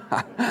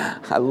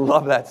 I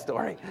love that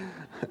story.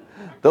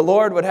 The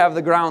Lord would have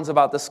the grounds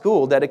about the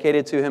school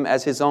dedicated to him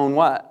as his own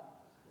what?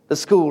 The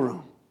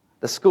schoolroom.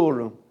 The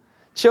schoolroom.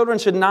 Children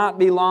should not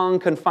be long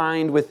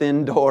confined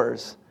within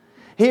doors.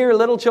 Here,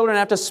 little children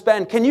have to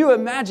spend, can you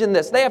imagine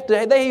this?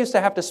 They used to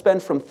have to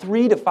spend from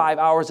 3 to 5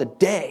 hours a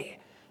day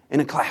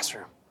in a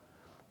classroom.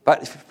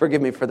 But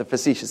forgive me for the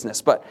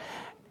facetiousness, but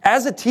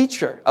as a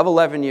teacher of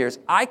 11 years,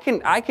 I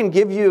can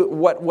give you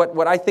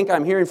what I think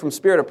I'm hearing from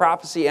Spirit of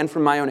Prophecy and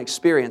from my own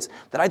experience,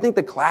 that I think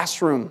the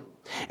classroom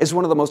is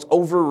one of the most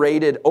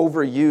overrated,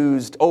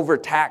 overused,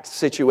 overtaxed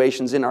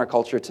situations in our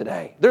culture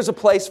today. There's a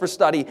place for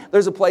study.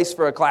 There's a place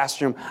for a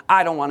classroom.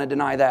 I don't want to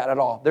deny that at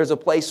all. There's a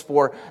place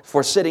for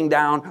sitting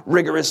down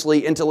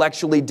rigorously,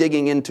 intellectually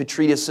digging into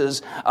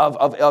treatises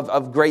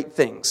of great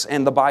things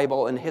and the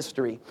Bible and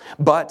history.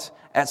 But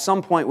at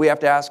some point, we have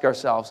to ask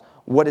ourselves,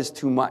 what is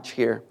too much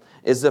here?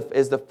 Is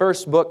the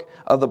first book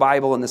of the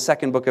Bible and the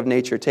second book of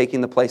nature taking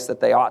the place that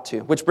they ought to?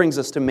 Which brings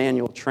us to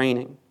manual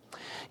training.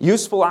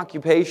 Useful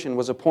occupation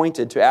was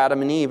appointed to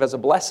Adam and Eve as a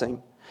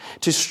blessing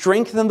to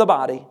strengthen the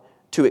body,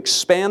 to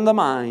expand the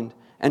mind,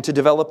 and to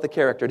develop the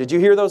character. Did you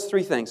hear those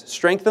three things?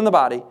 Strengthen the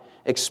body,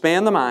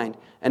 expand the mind,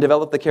 and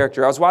develop the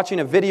character. I was watching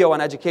a video on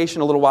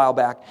education a little while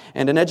back,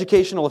 and an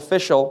educational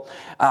official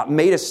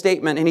made a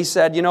statement, and he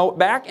said,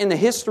 back in the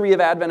history of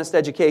Adventist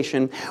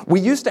education, we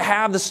used to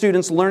have the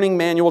students learning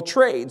manual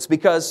trades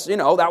because,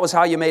 that was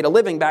how you made a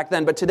living back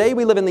then. But today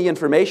we live in the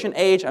information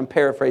age. I'm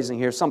paraphrasing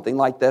here, something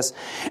like this.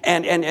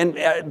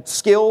 And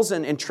skills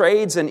and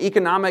trades and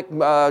economic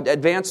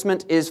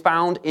advancement is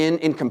found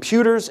in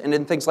computers and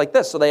in things like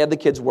this. So they had the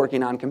kids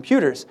working on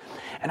computers.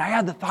 And I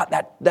had the thought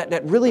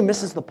that really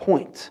misses the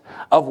point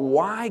of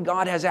why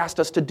God has asked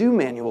us to do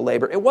manual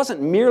labor. It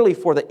wasn't merely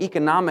for the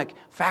economic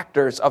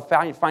factors of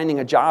finding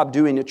a job,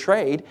 doing a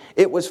trade.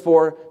 It was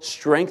for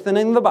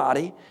strengthening the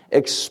body,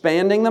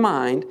 expanding the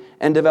mind,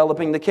 and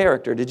developing the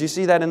character. Did you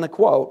see that in the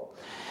quote?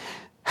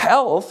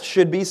 Health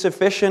should be a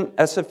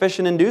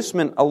sufficient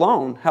inducement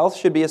alone. Health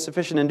should be a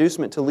sufficient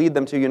inducement to lead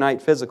them to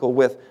unite physical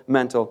with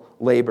mental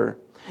labor.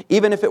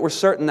 Even if it were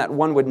certain that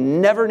one would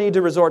never need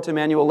to resort to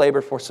manual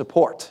labor for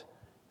support,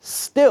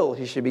 still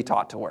he should be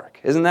taught to work.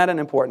 Isn't that an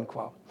important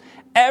quote?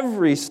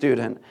 Every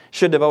student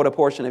should devote a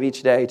portion of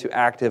each day to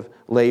active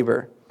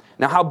labor.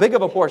 Now, how big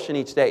of a portion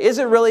each day? Is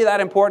it really that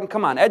important?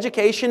 Come on.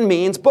 Education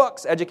means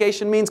books.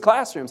 Education means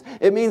classrooms.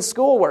 It means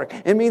schoolwork.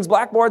 It means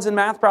blackboards and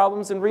math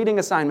problems and reading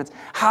assignments.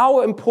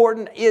 How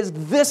important is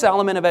this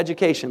element of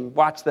education?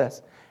 Watch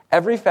this.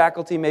 Every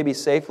faculty may be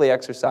safely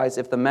exercised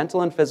if the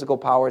mental and physical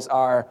powers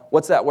are,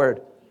 what's that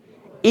word?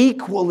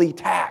 Equally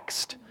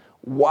taxed.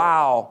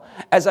 Wow.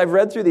 As I've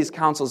read through these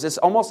counsels, it's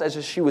almost as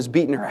if she was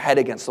beating her head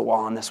against the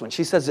wall on this one.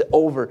 She says it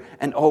over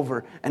and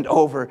over and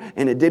over,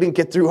 and it didn't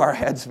get through our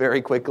heads very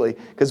quickly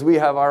because we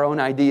have our own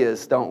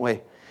ideas, don't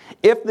we?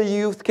 If the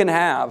youth can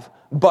have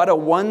but a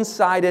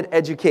one-sided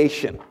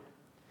education,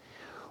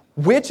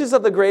 which is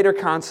of the greater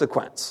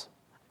consequence?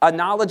 A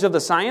knowledge of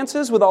the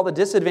sciences with all the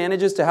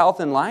disadvantages to health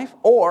and life,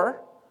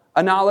 or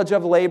a knowledge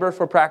of labor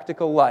for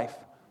practical life?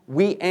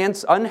 We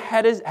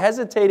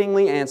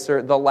unhesitatingly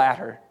answer the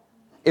latter.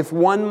 If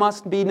one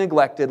must be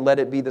neglected, let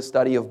it be the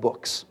study of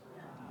books.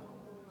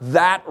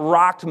 That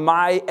rocked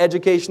my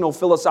educational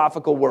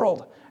philosophical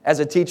world as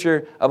a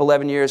teacher of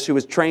 11 years who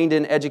was trained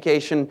in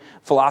education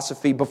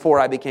philosophy before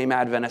I became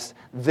Adventist.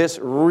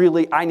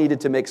 I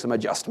needed to make some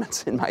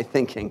adjustments in my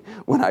thinking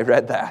when I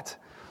read that.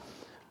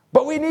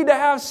 But we need to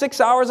have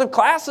 6 hours of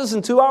classes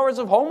and 2 hours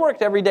of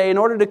homework every day in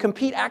order to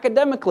compete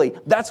academically.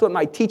 That's what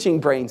my teaching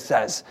brain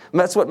says.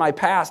 That's what my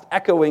past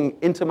echoing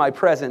into my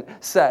present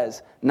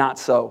says. Not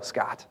so,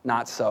 Scott,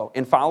 not so.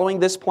 In following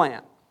this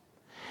plan,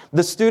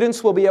 the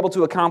students will be able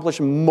to accomplish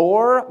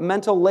more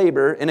mental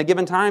labor in a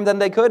given time than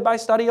they could by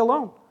study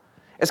alone.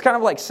 It's kind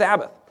of like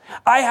Sabbath.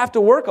 I have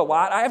to work a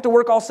lot. I have to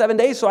work all 7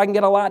 days so I can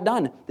get a lot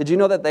done. Did you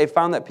know that they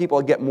found that people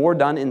get more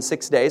done in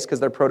 6 days because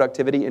their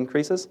productivity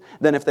increases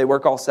than if they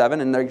work all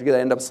 7 and they're going to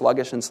end up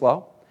sluggish and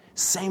slow?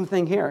 Same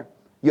thing here.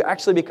 You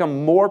actually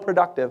become more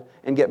productive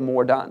and get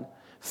more done.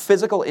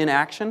 Physical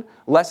inaction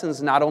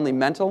lessens not only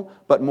mental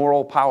but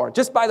moral power.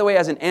 Just by the way,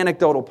 as an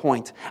anecdotal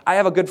point, I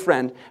have a good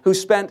friend who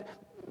spent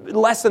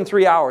less than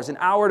 3 hours, an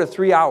hour to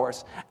 3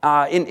 hours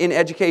in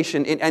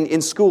education,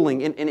 in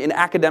schooling, in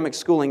academic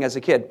schooling as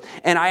a kid.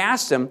 And I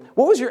asked him,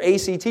 what was your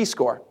ACT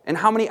score? And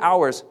how many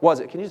hours was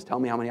it? Can you just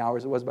tell me how many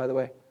hours it was, by the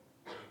way?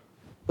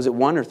 Was it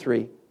 1 or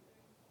 3?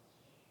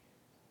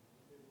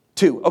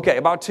 2. Okay,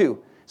 about 2.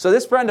 So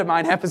this friend of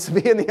mine happens to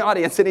be in the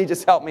audience, and he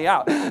just helped me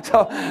out.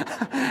 So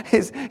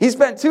he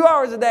spent 2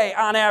 hours a day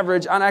on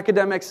average on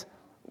academics.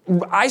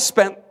 I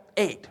spent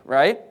 8,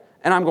 right?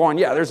 And I'm going,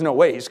 yeah, there's no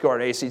way he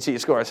scored ACT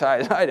score as high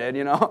as I did,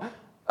 you know.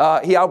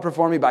 He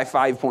outperformed me by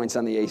 5 points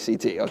on the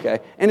ACT, okay?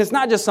 And it's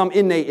not just some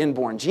innate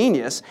inborn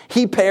genius.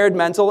 He paired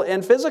mental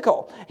and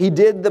physical. He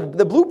did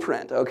the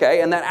blueprint,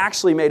 okay? And that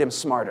actually made him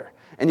smarter.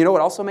 And you know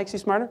what also makes you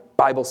smarter?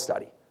 Bible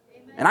study.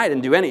 And I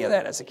didn't do any of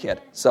that as a kid.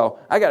 So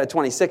I got a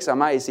 26 on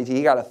my ACT.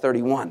 He got a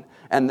 31.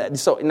 And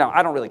so, no,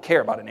 I don't really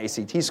care about an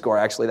ACT score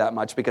actually that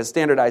much because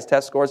standardized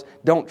test scores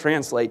don't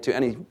translate to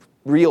any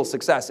real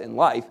success in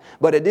life.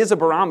 But it is a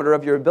barometer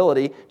of your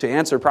ability to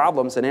answer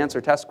problems and answer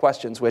test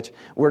questions, which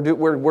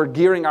we're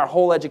gearing our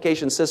whole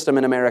education system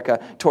in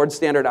America towards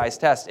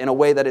standardized tests in a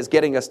way that is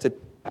getting us to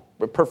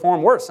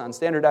perform worse on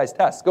standardized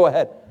tests. Go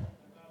ahead.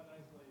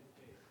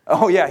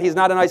 Oh, yeah, he's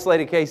not an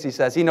isolated case, he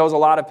says. He knows a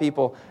lot of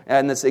people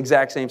in this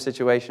exact same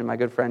situation, my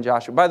good friend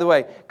Joshua. By the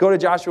way, go to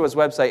Joshua's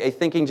website,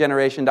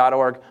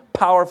 athinkinggeneration.org.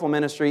 Powerful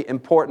ministry,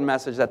 important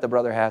message that the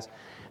brother has.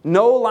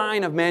 No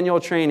line of manual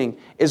training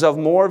is of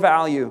more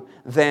value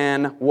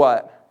than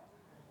what?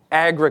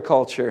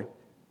 Agriculture.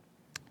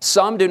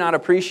 Some do not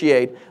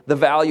appreciate the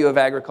value of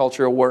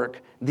agricultural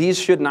work. These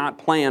should not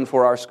plan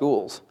for our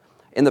schools.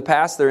 In the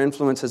past, their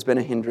influence has been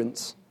a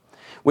hindrance.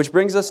 Which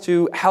brings us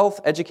to health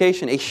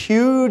education, a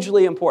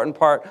hugely important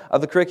part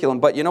of the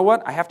curriculum. But you know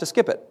what? I have to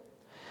skip it.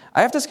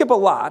 I have to skip a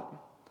lot.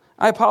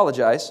 I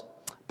apologize.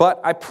 But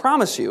I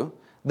promise you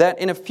that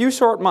in a few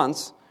short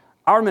months,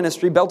 our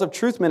ministry, Belt of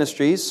Truth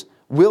Ministries,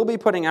 will be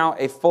putting out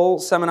a full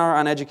seminar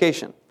on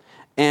education.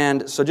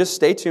 And so just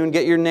stay tuned.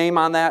 Get your name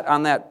on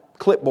that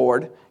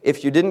clipboard.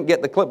 If you didn't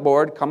get the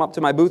clipboard, come up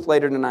to my booth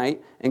later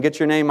tonight and get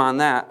your name on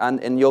that,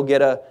 and you'll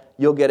get a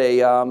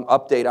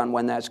update on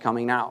when that's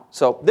coming out.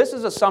 So this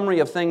is a summary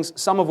of things,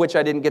 some of which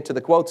I didn't get to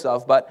the quotes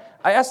of, but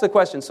I asked the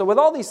question, so with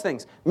all these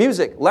things,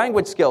 music,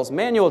 language skills,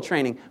 manual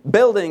training,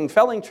 building,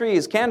 felling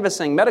trees,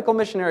 canvassing, medical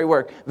missionary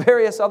work,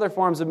 various other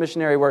forms of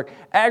missionary work,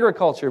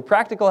 agriculture,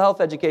 practical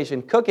health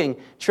education, cooking,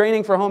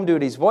 training for home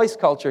duties, voice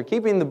culture,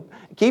 keeping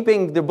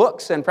the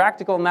books and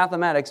practical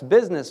mathematics,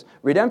 business,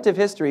 redemptive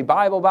history,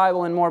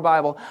 Bible, and more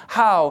Bible,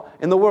 how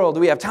in the world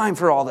do we have time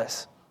for all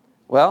this?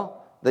 Well,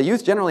 the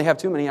youth generally have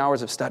too many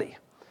hours of study.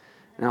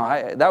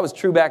 Now, that was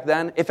true back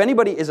then. If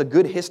anybody is a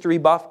good history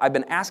buff, I've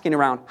been asking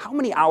around, how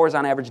many hours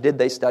on average did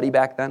they study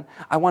back then?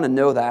 I want to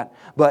know that.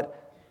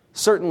 But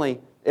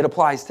certainly, it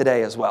applies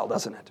today as well,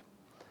 doesn't it?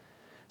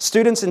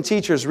 Students and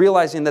teachers,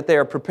 realizing that they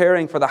are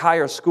preparing for the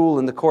higher school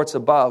in the courts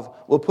above,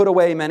 will put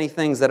away many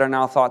things that are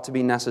now thought to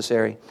be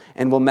necessary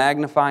and will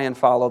magnify and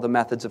follow the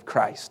methods of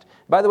Christ.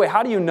 By the way,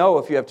 how do you know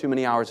if you have too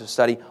many hours of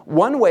study?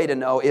 One way to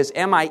know is,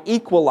 am I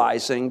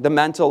equalizing the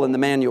mental and the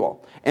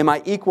manual? Am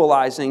I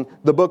equalizing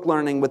the book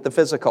learning with the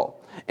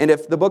physical? And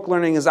if the book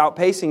learning is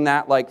outpacing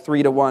that, like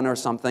 3-1 or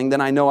something,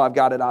 then I know I've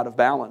got it out of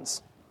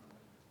balance.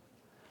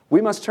 We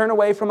must turn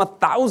away from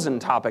 1,000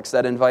 topics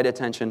that invite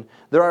attention.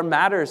 There are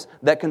matters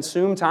that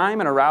consume time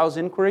and arouse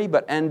inquiry,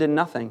 but end in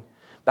nothing.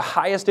 The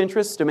highest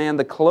interests demand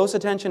the close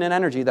attention and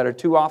energy that are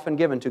too often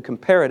given to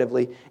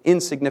comparatively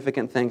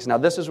insignificant things. Now,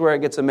 this is where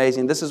it gets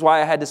amazing. This is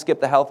why I had to skip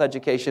the health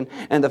education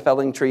and the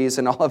felling trees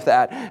and all of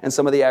that and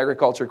some of the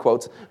agriculture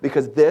quotes,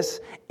 because this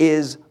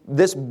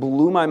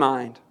blew my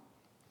mind.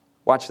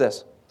 Watch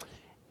this.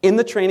 In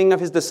the training of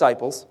his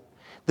disciples,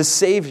 the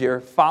Savior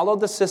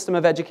followed the system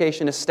of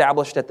education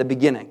established at the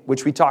beginning,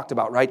 which we talked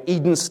about, right?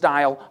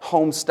 Eden-style,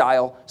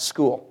 home-style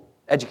school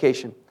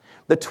education.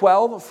 The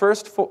 12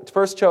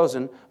 first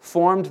chosen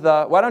formed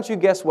the, why don't you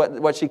guess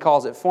what she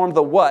calls it? Formed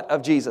the what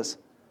of Jesus?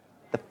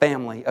 The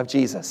family of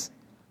Jesus.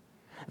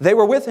 They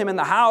were with him in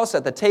the house,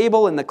 at the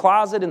table, in the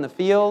closet, in the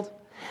field.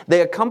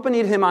 They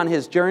accompanied him on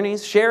his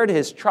journeys, shared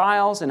his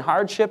trials and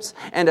hardships,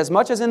 and as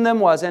much as in them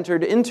was,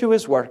 entered into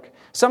his work.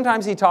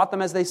 Sometimes he taught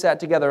them as they sat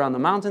together on the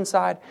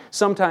mountainside,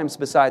 sometimes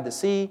beside the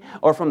sea,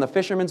 or from the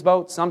fisherman's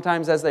boat,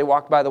 sometimes as they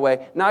walked by the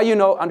way. Now you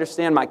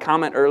understand my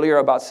comment earlier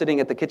about sitting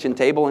at the kitchen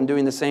table and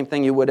doing the same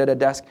thing you would at a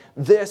desk.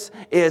 This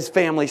is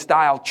family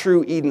style,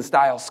 true Eden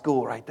style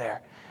school right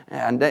there.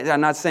 And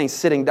I'm not saying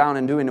sitting down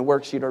and doing a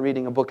worksheet or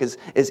reading a book is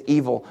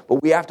evil, but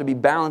we have to be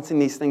balancing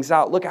these things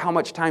out. Look at how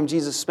much time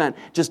Jesus spent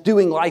just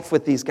doing life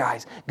with these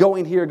guys,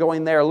 going here,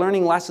 going there,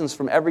 learning lessons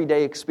from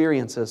everyday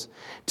experiences.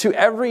 To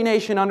every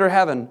nation under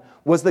heaven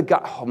was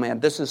oh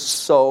man, this is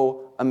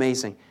so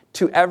amazing.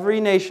 To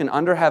every nation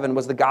under heaven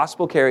was the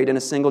gospel carried in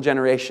a single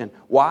generation.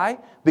 Why?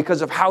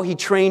 Because of how he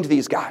trained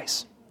these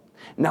guys.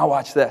 Now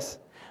watch this.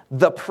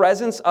 The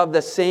presence of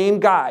the same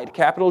guide,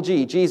 capital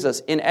G,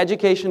 Jesus, in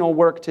educational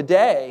work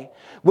today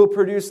will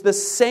produce the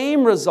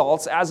same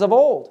results as of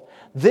old.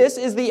 This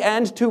is the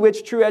end to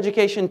which true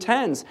education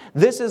tends.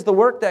 This is the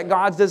work that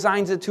God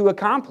designs it to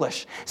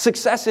accomplish.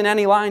 Success in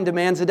any line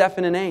demands a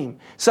definite aim.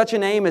 Such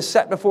an aim is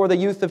set before the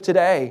youth of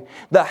today.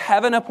 The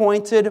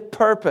heaven-appointed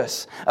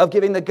purpose of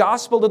giving the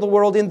gospel to the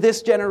world in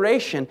this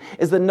generation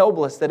is the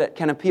noblest that it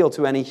can appeal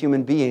to any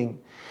human being.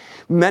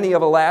 Many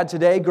of a lad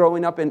today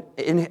growing up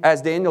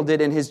as Daniel did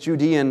in his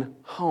Judean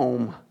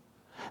home.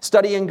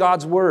 Studying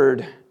God's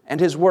Word and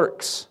His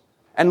works,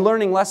 and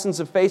learning lessons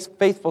of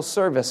faithful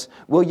service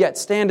will yet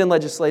stand in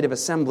legislative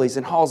assemblies,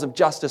 in halls of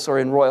justice, or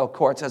in royal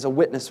courts as a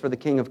witness for the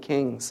King of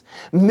Kings.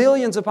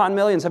 Millions upon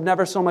millions have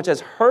never so much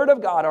as heard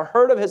of God or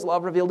heard of His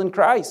love revealed in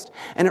Christ.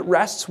 And it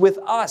rests with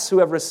us who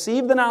have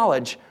received the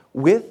knowledge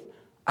with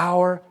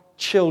our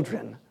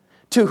children,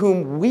 to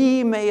whom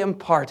we may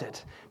impart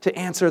it to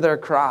answer their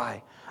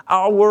cry.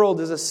 Our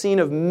world is a scene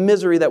of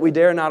misery that we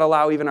dare not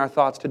allow even our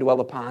thoughts to dwell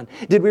upon.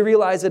 Did we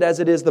realize that as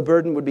it is, the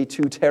burden would be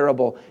too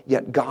terrible,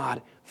 yet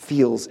God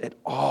feels it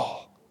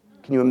all.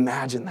 Can you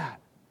imagine that?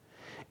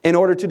 In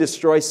order to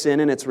destroy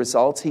sin and its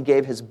results, He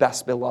gave His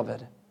best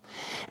beloved.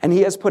 And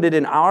He has put it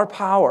in our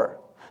power,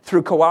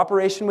 through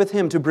cooperation with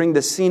Him, to bring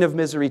the scene of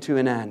misery to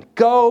an end.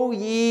 Go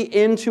ye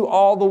into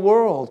all the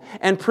world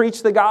and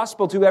preach the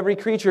gospel to every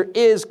creature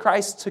is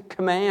Christ's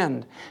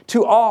command.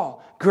 To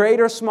all,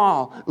 great or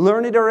small,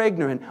 learned or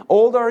ignorant,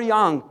 old or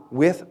young,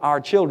 with our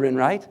children,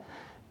 right?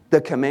 The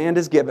command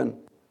is given.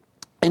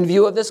 In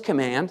view of this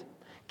command,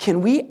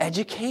 can we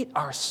educate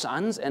our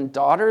sons and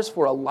daughters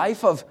for a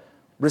life of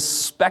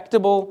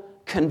respectable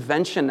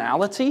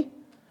conventionality?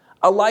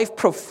 A life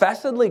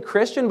professedly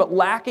Christian but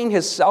lacking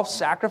His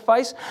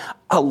self-sacrifice?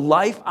 A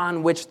life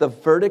on which the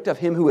verdict of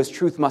Him who is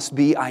truth must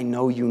be, I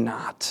know you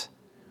not.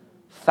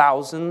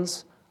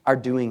 Thousands are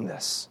doing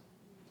this.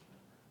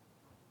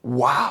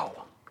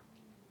 Wow.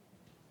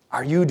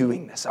 Are you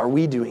doing this? Are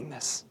we doing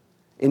this?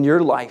 In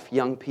your life,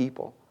 young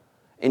people.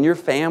 In your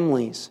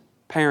families,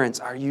 parents,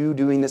 are you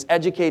doing this?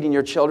 Educating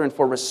your children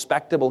for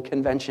respectable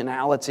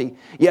conventionality.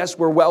 Yes,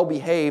 we're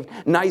well-behaved,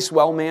 nice,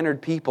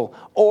 well-mannered people.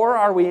 Or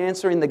are we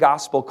answering the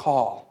gospel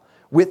call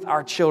with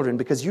our children?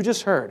 Because you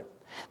just heard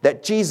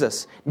that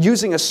Jesus,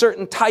 using a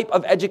certain type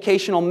of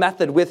educational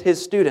method with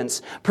His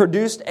students,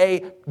 produced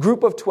a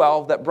group of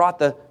 12 that brought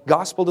the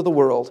gospel to the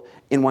world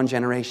in one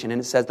generation. And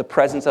it says the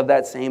presence of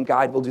that same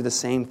guide will do the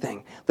same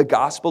thing. The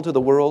gospel to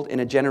the world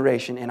in a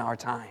generation in our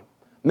time.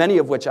 Many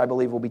of which I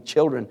believe will be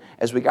children,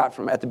 as we got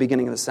from at the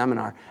beginning of the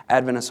seminar,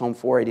 Adventist Home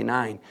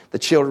 489. The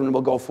children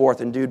will go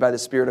forth endued by the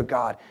Spirit of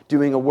God,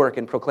 doing a work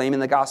and proclaiming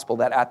the gospel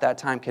that at that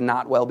time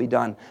cannot well be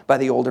done by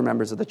the older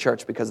members of the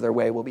church because their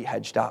way will be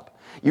hedged up.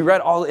 You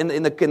read all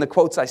in the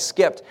quotes I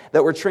skipped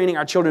that we're training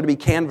our children to be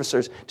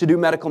canvassers, to do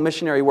medical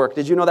missionary work.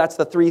 Did you know that's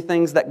the three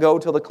things that go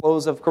till the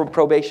close of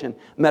probation?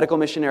 Medical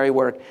missionary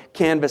work,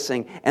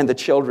 canvassing, and the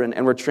children.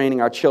 And we're training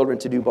our children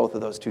to do both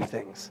of those two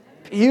things.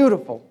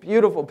 Beautiful,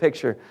 beautiful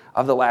picture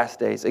of the last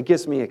days. It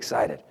gets me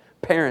excited.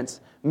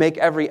 Parents, make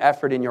every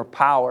effort in your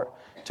power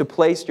to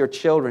place your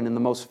children in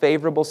the most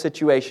favorable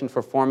situation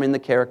for forming the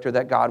character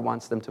that God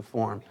wants them to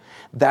form.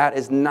 That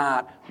is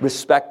not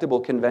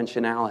respectable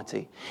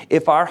conventionality.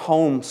 If our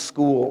home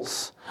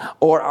schools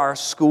or our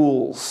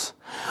schools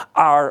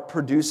are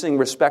producing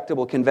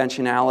respectable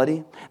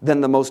conventionality,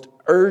 then the most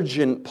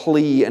urgent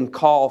plea and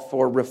call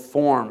for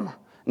reform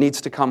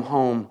needs to come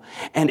home.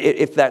 And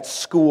if that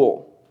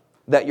school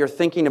that you're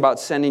thinking about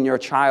sending your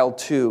child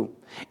to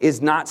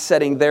is not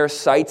setting their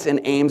sights and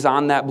aims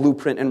on that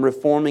blueprint and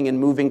reforming and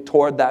moving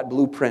toward that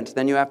blueprint,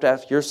 then you have to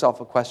ask yourself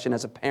a question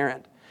as a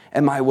parent.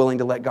 Am I willing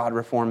to let God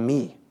reform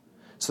me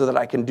so that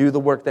I can do the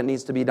work that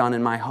needs to be done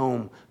in my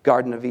home,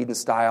 Garden of Eden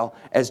style,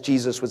 as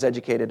Jesus was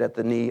educated at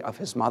the knee of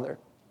His mother?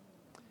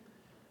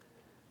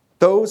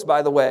 Those,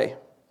 by the way,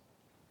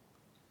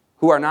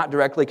 who are not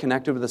directly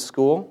connected with the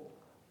school,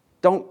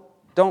 don't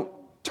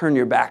turn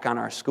your back on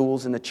our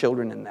schools and the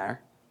children in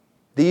there.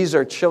 These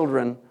are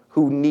children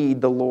who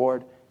need the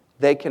Lord.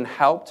 They can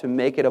help to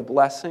make it a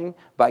blessing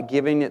by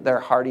giving it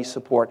their hearty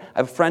support. I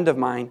have a friend of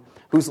mine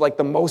who's like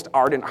the most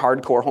ardent,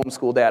 hardcore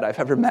homeschool dad I've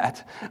ever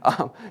met.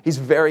 He's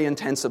very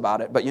intense about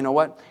it. But you know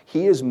what?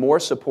 He is more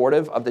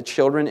supportive of the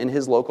children in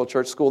his local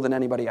church school than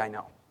anybody I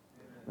know.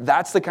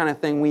 That's the kind of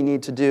thing we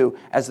need to do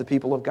as the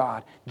people of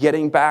God.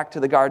 Getting back to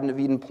the Garden of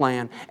Eden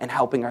plan and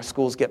helping our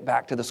schools get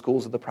back to the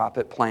schools of the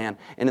prophet plan.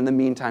 And in the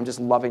meantime, just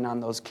loving on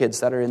those kids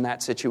that are in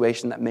that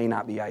situation that may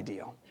not be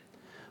ideal.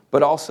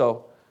 But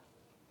also,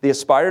 the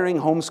aspiring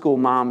homeschool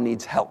mom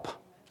needs help.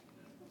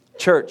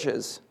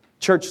 Churches,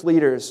 church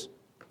leaders,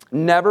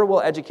 never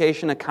will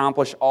education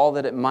accomplish all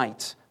that it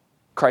might,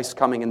 Christ's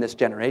coming in this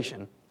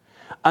generation,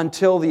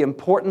 until the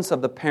importance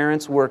of the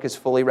parents' work is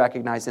fully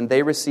recognized and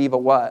they receive a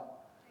what?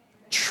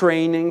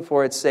 Training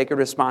for its sacred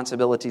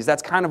responsibilities.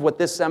 That's kind of what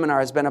this seminar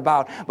has been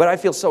about. But I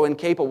feel so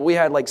incapable. We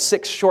had like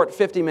 6 short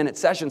 50-minute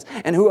sessions.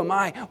 And who am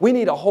I? We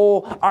need a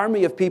whole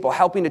army of people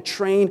helping to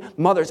train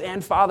mothers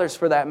and fathers,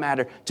 for that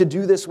matter, to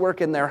do this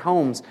work in their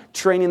homes,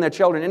 training their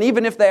children. And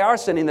even if they are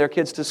sending their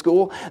kids to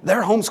school,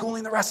 they're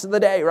homeschooling the rest of the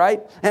day, right?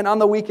 And on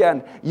the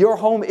weekend, your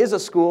home is a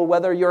school,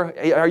 whether you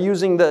are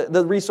using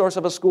the resource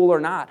of a school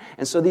or not.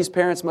 And so these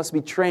parents must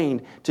be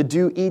trained to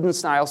do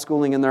Eden-style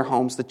schooling in their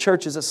homes. The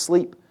church is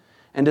asleep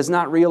and does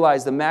not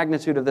realize the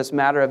magnitude of this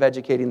matter of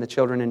educating the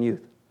children and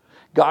youth.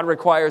 God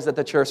requires that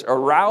the church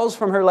arouse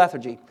from her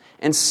lethargy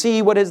and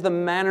see what is the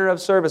manner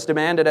of service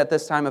demanded at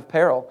this time of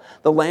peril.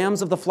 The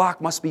lambs of the flock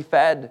must be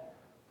fed.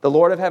 The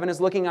Lord of heaven is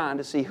looking on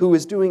to see who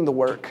is doing the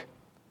work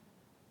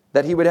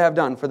that He would have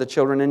done for the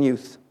children and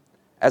youth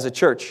as a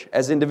church,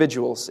 as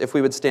individuals, if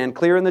we would stand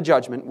clear in the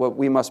judgment,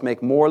 we must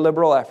make more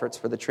liberal efforts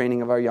for the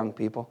training of our young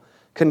people.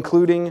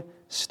 Concluding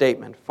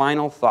statement,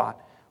 final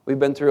thought. We've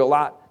been through a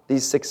lot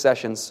these 6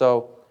 sessions,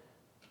 so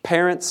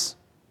parents,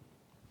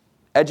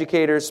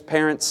 educators,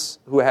 parents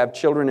who have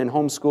children in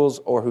homeschools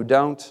or who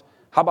don't,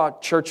 how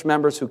about church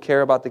members who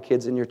care about the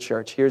kids in your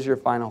church? Here's your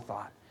final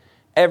thought.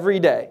 Every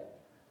day,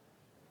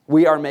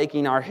 we are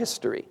making our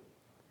history.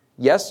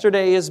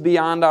 Yesterday is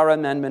beyond our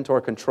amendment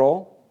or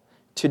control.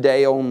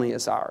 Today only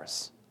is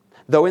ours.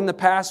 Though in the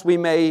past we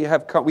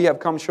have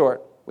come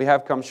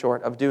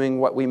short of doing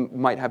what we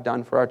might have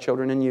done for our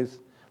children and youth.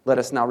 Let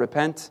us now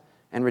repent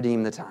and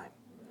redeem the time.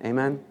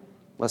 Amen.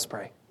 Let's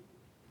pray.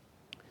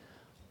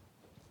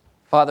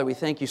 Father, we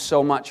thank you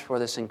so much for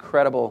this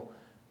incredible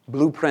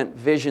blueprint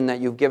vision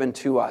that you've given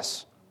to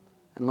us.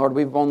 And Lord,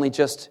 we've only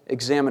just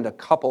examined a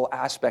couple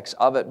aspects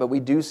of it, but we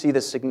do see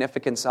the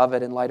significance of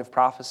it in light of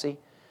prophecy.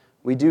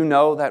 We do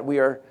know that we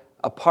are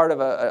a part of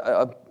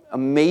an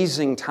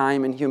amazing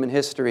time in human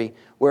history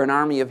where an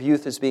army of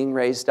youth is being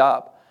raised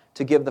up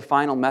to give the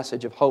final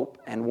message of hope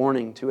and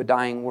warning to a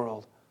dying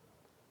world.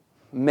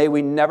 May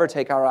we never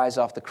take our eyes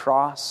off the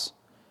cross.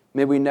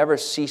 May we never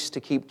cease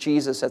to keep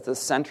Jesus at the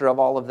center of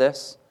all of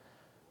this.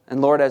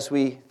 And Lord, as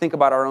we think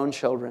about our own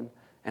children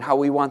and how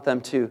we want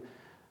them to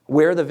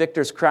wear the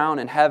victor's crown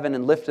in heaven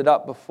and lift it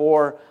up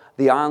before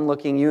the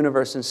onlooking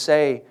universe and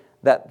say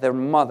that their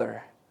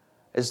mother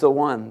is the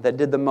one that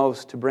did the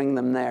most to bring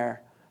them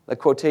there. The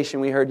quotation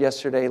we heard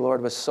yesterday,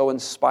 Lord, was so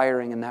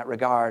inspiring in that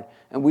regard.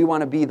 And we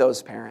want to be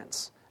those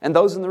parents. And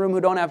those in the room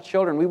who don't have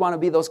children, we want to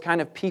be those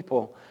kind of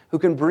people who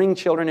can bring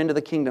children into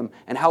the kingdom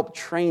and help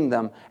train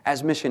them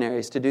as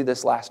missionaries to do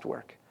this last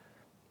work.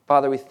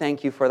 Father, we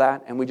thank you for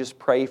that, and we just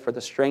pray for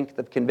the strength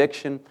of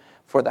conviction,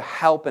 for the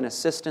help and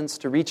assistance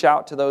to reach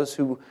out to those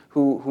who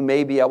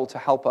may be able to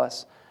help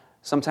us.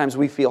 Sometimes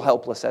we feel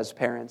helpless as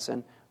parents,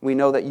 and we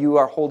know that you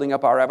are holding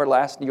up our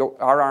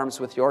arms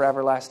with your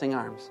everlasting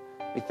arms.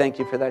 We thank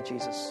you for that,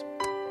 Jesus.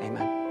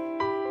 Amen.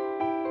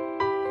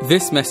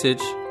 This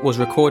message was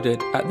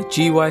recorded at the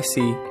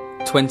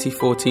GYC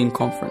 2014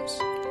 conference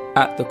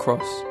at the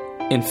Cross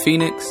in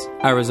Phoenix,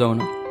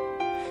 Arizona.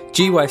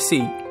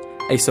 GYC,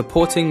 a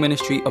supporting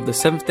ministry of the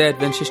Seventh-day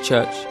Adventist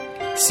Church,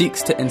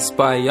 seeks to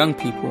inspire young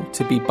people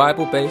to be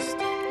Bible-based,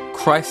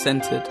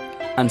 Christ-centered,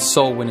 and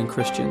soul-winning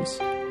Christians.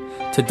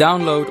 To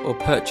download or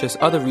purchase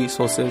other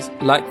resources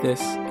like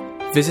this,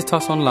 visit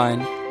us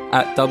online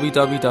at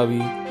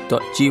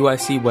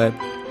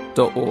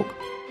www.gycweb.org.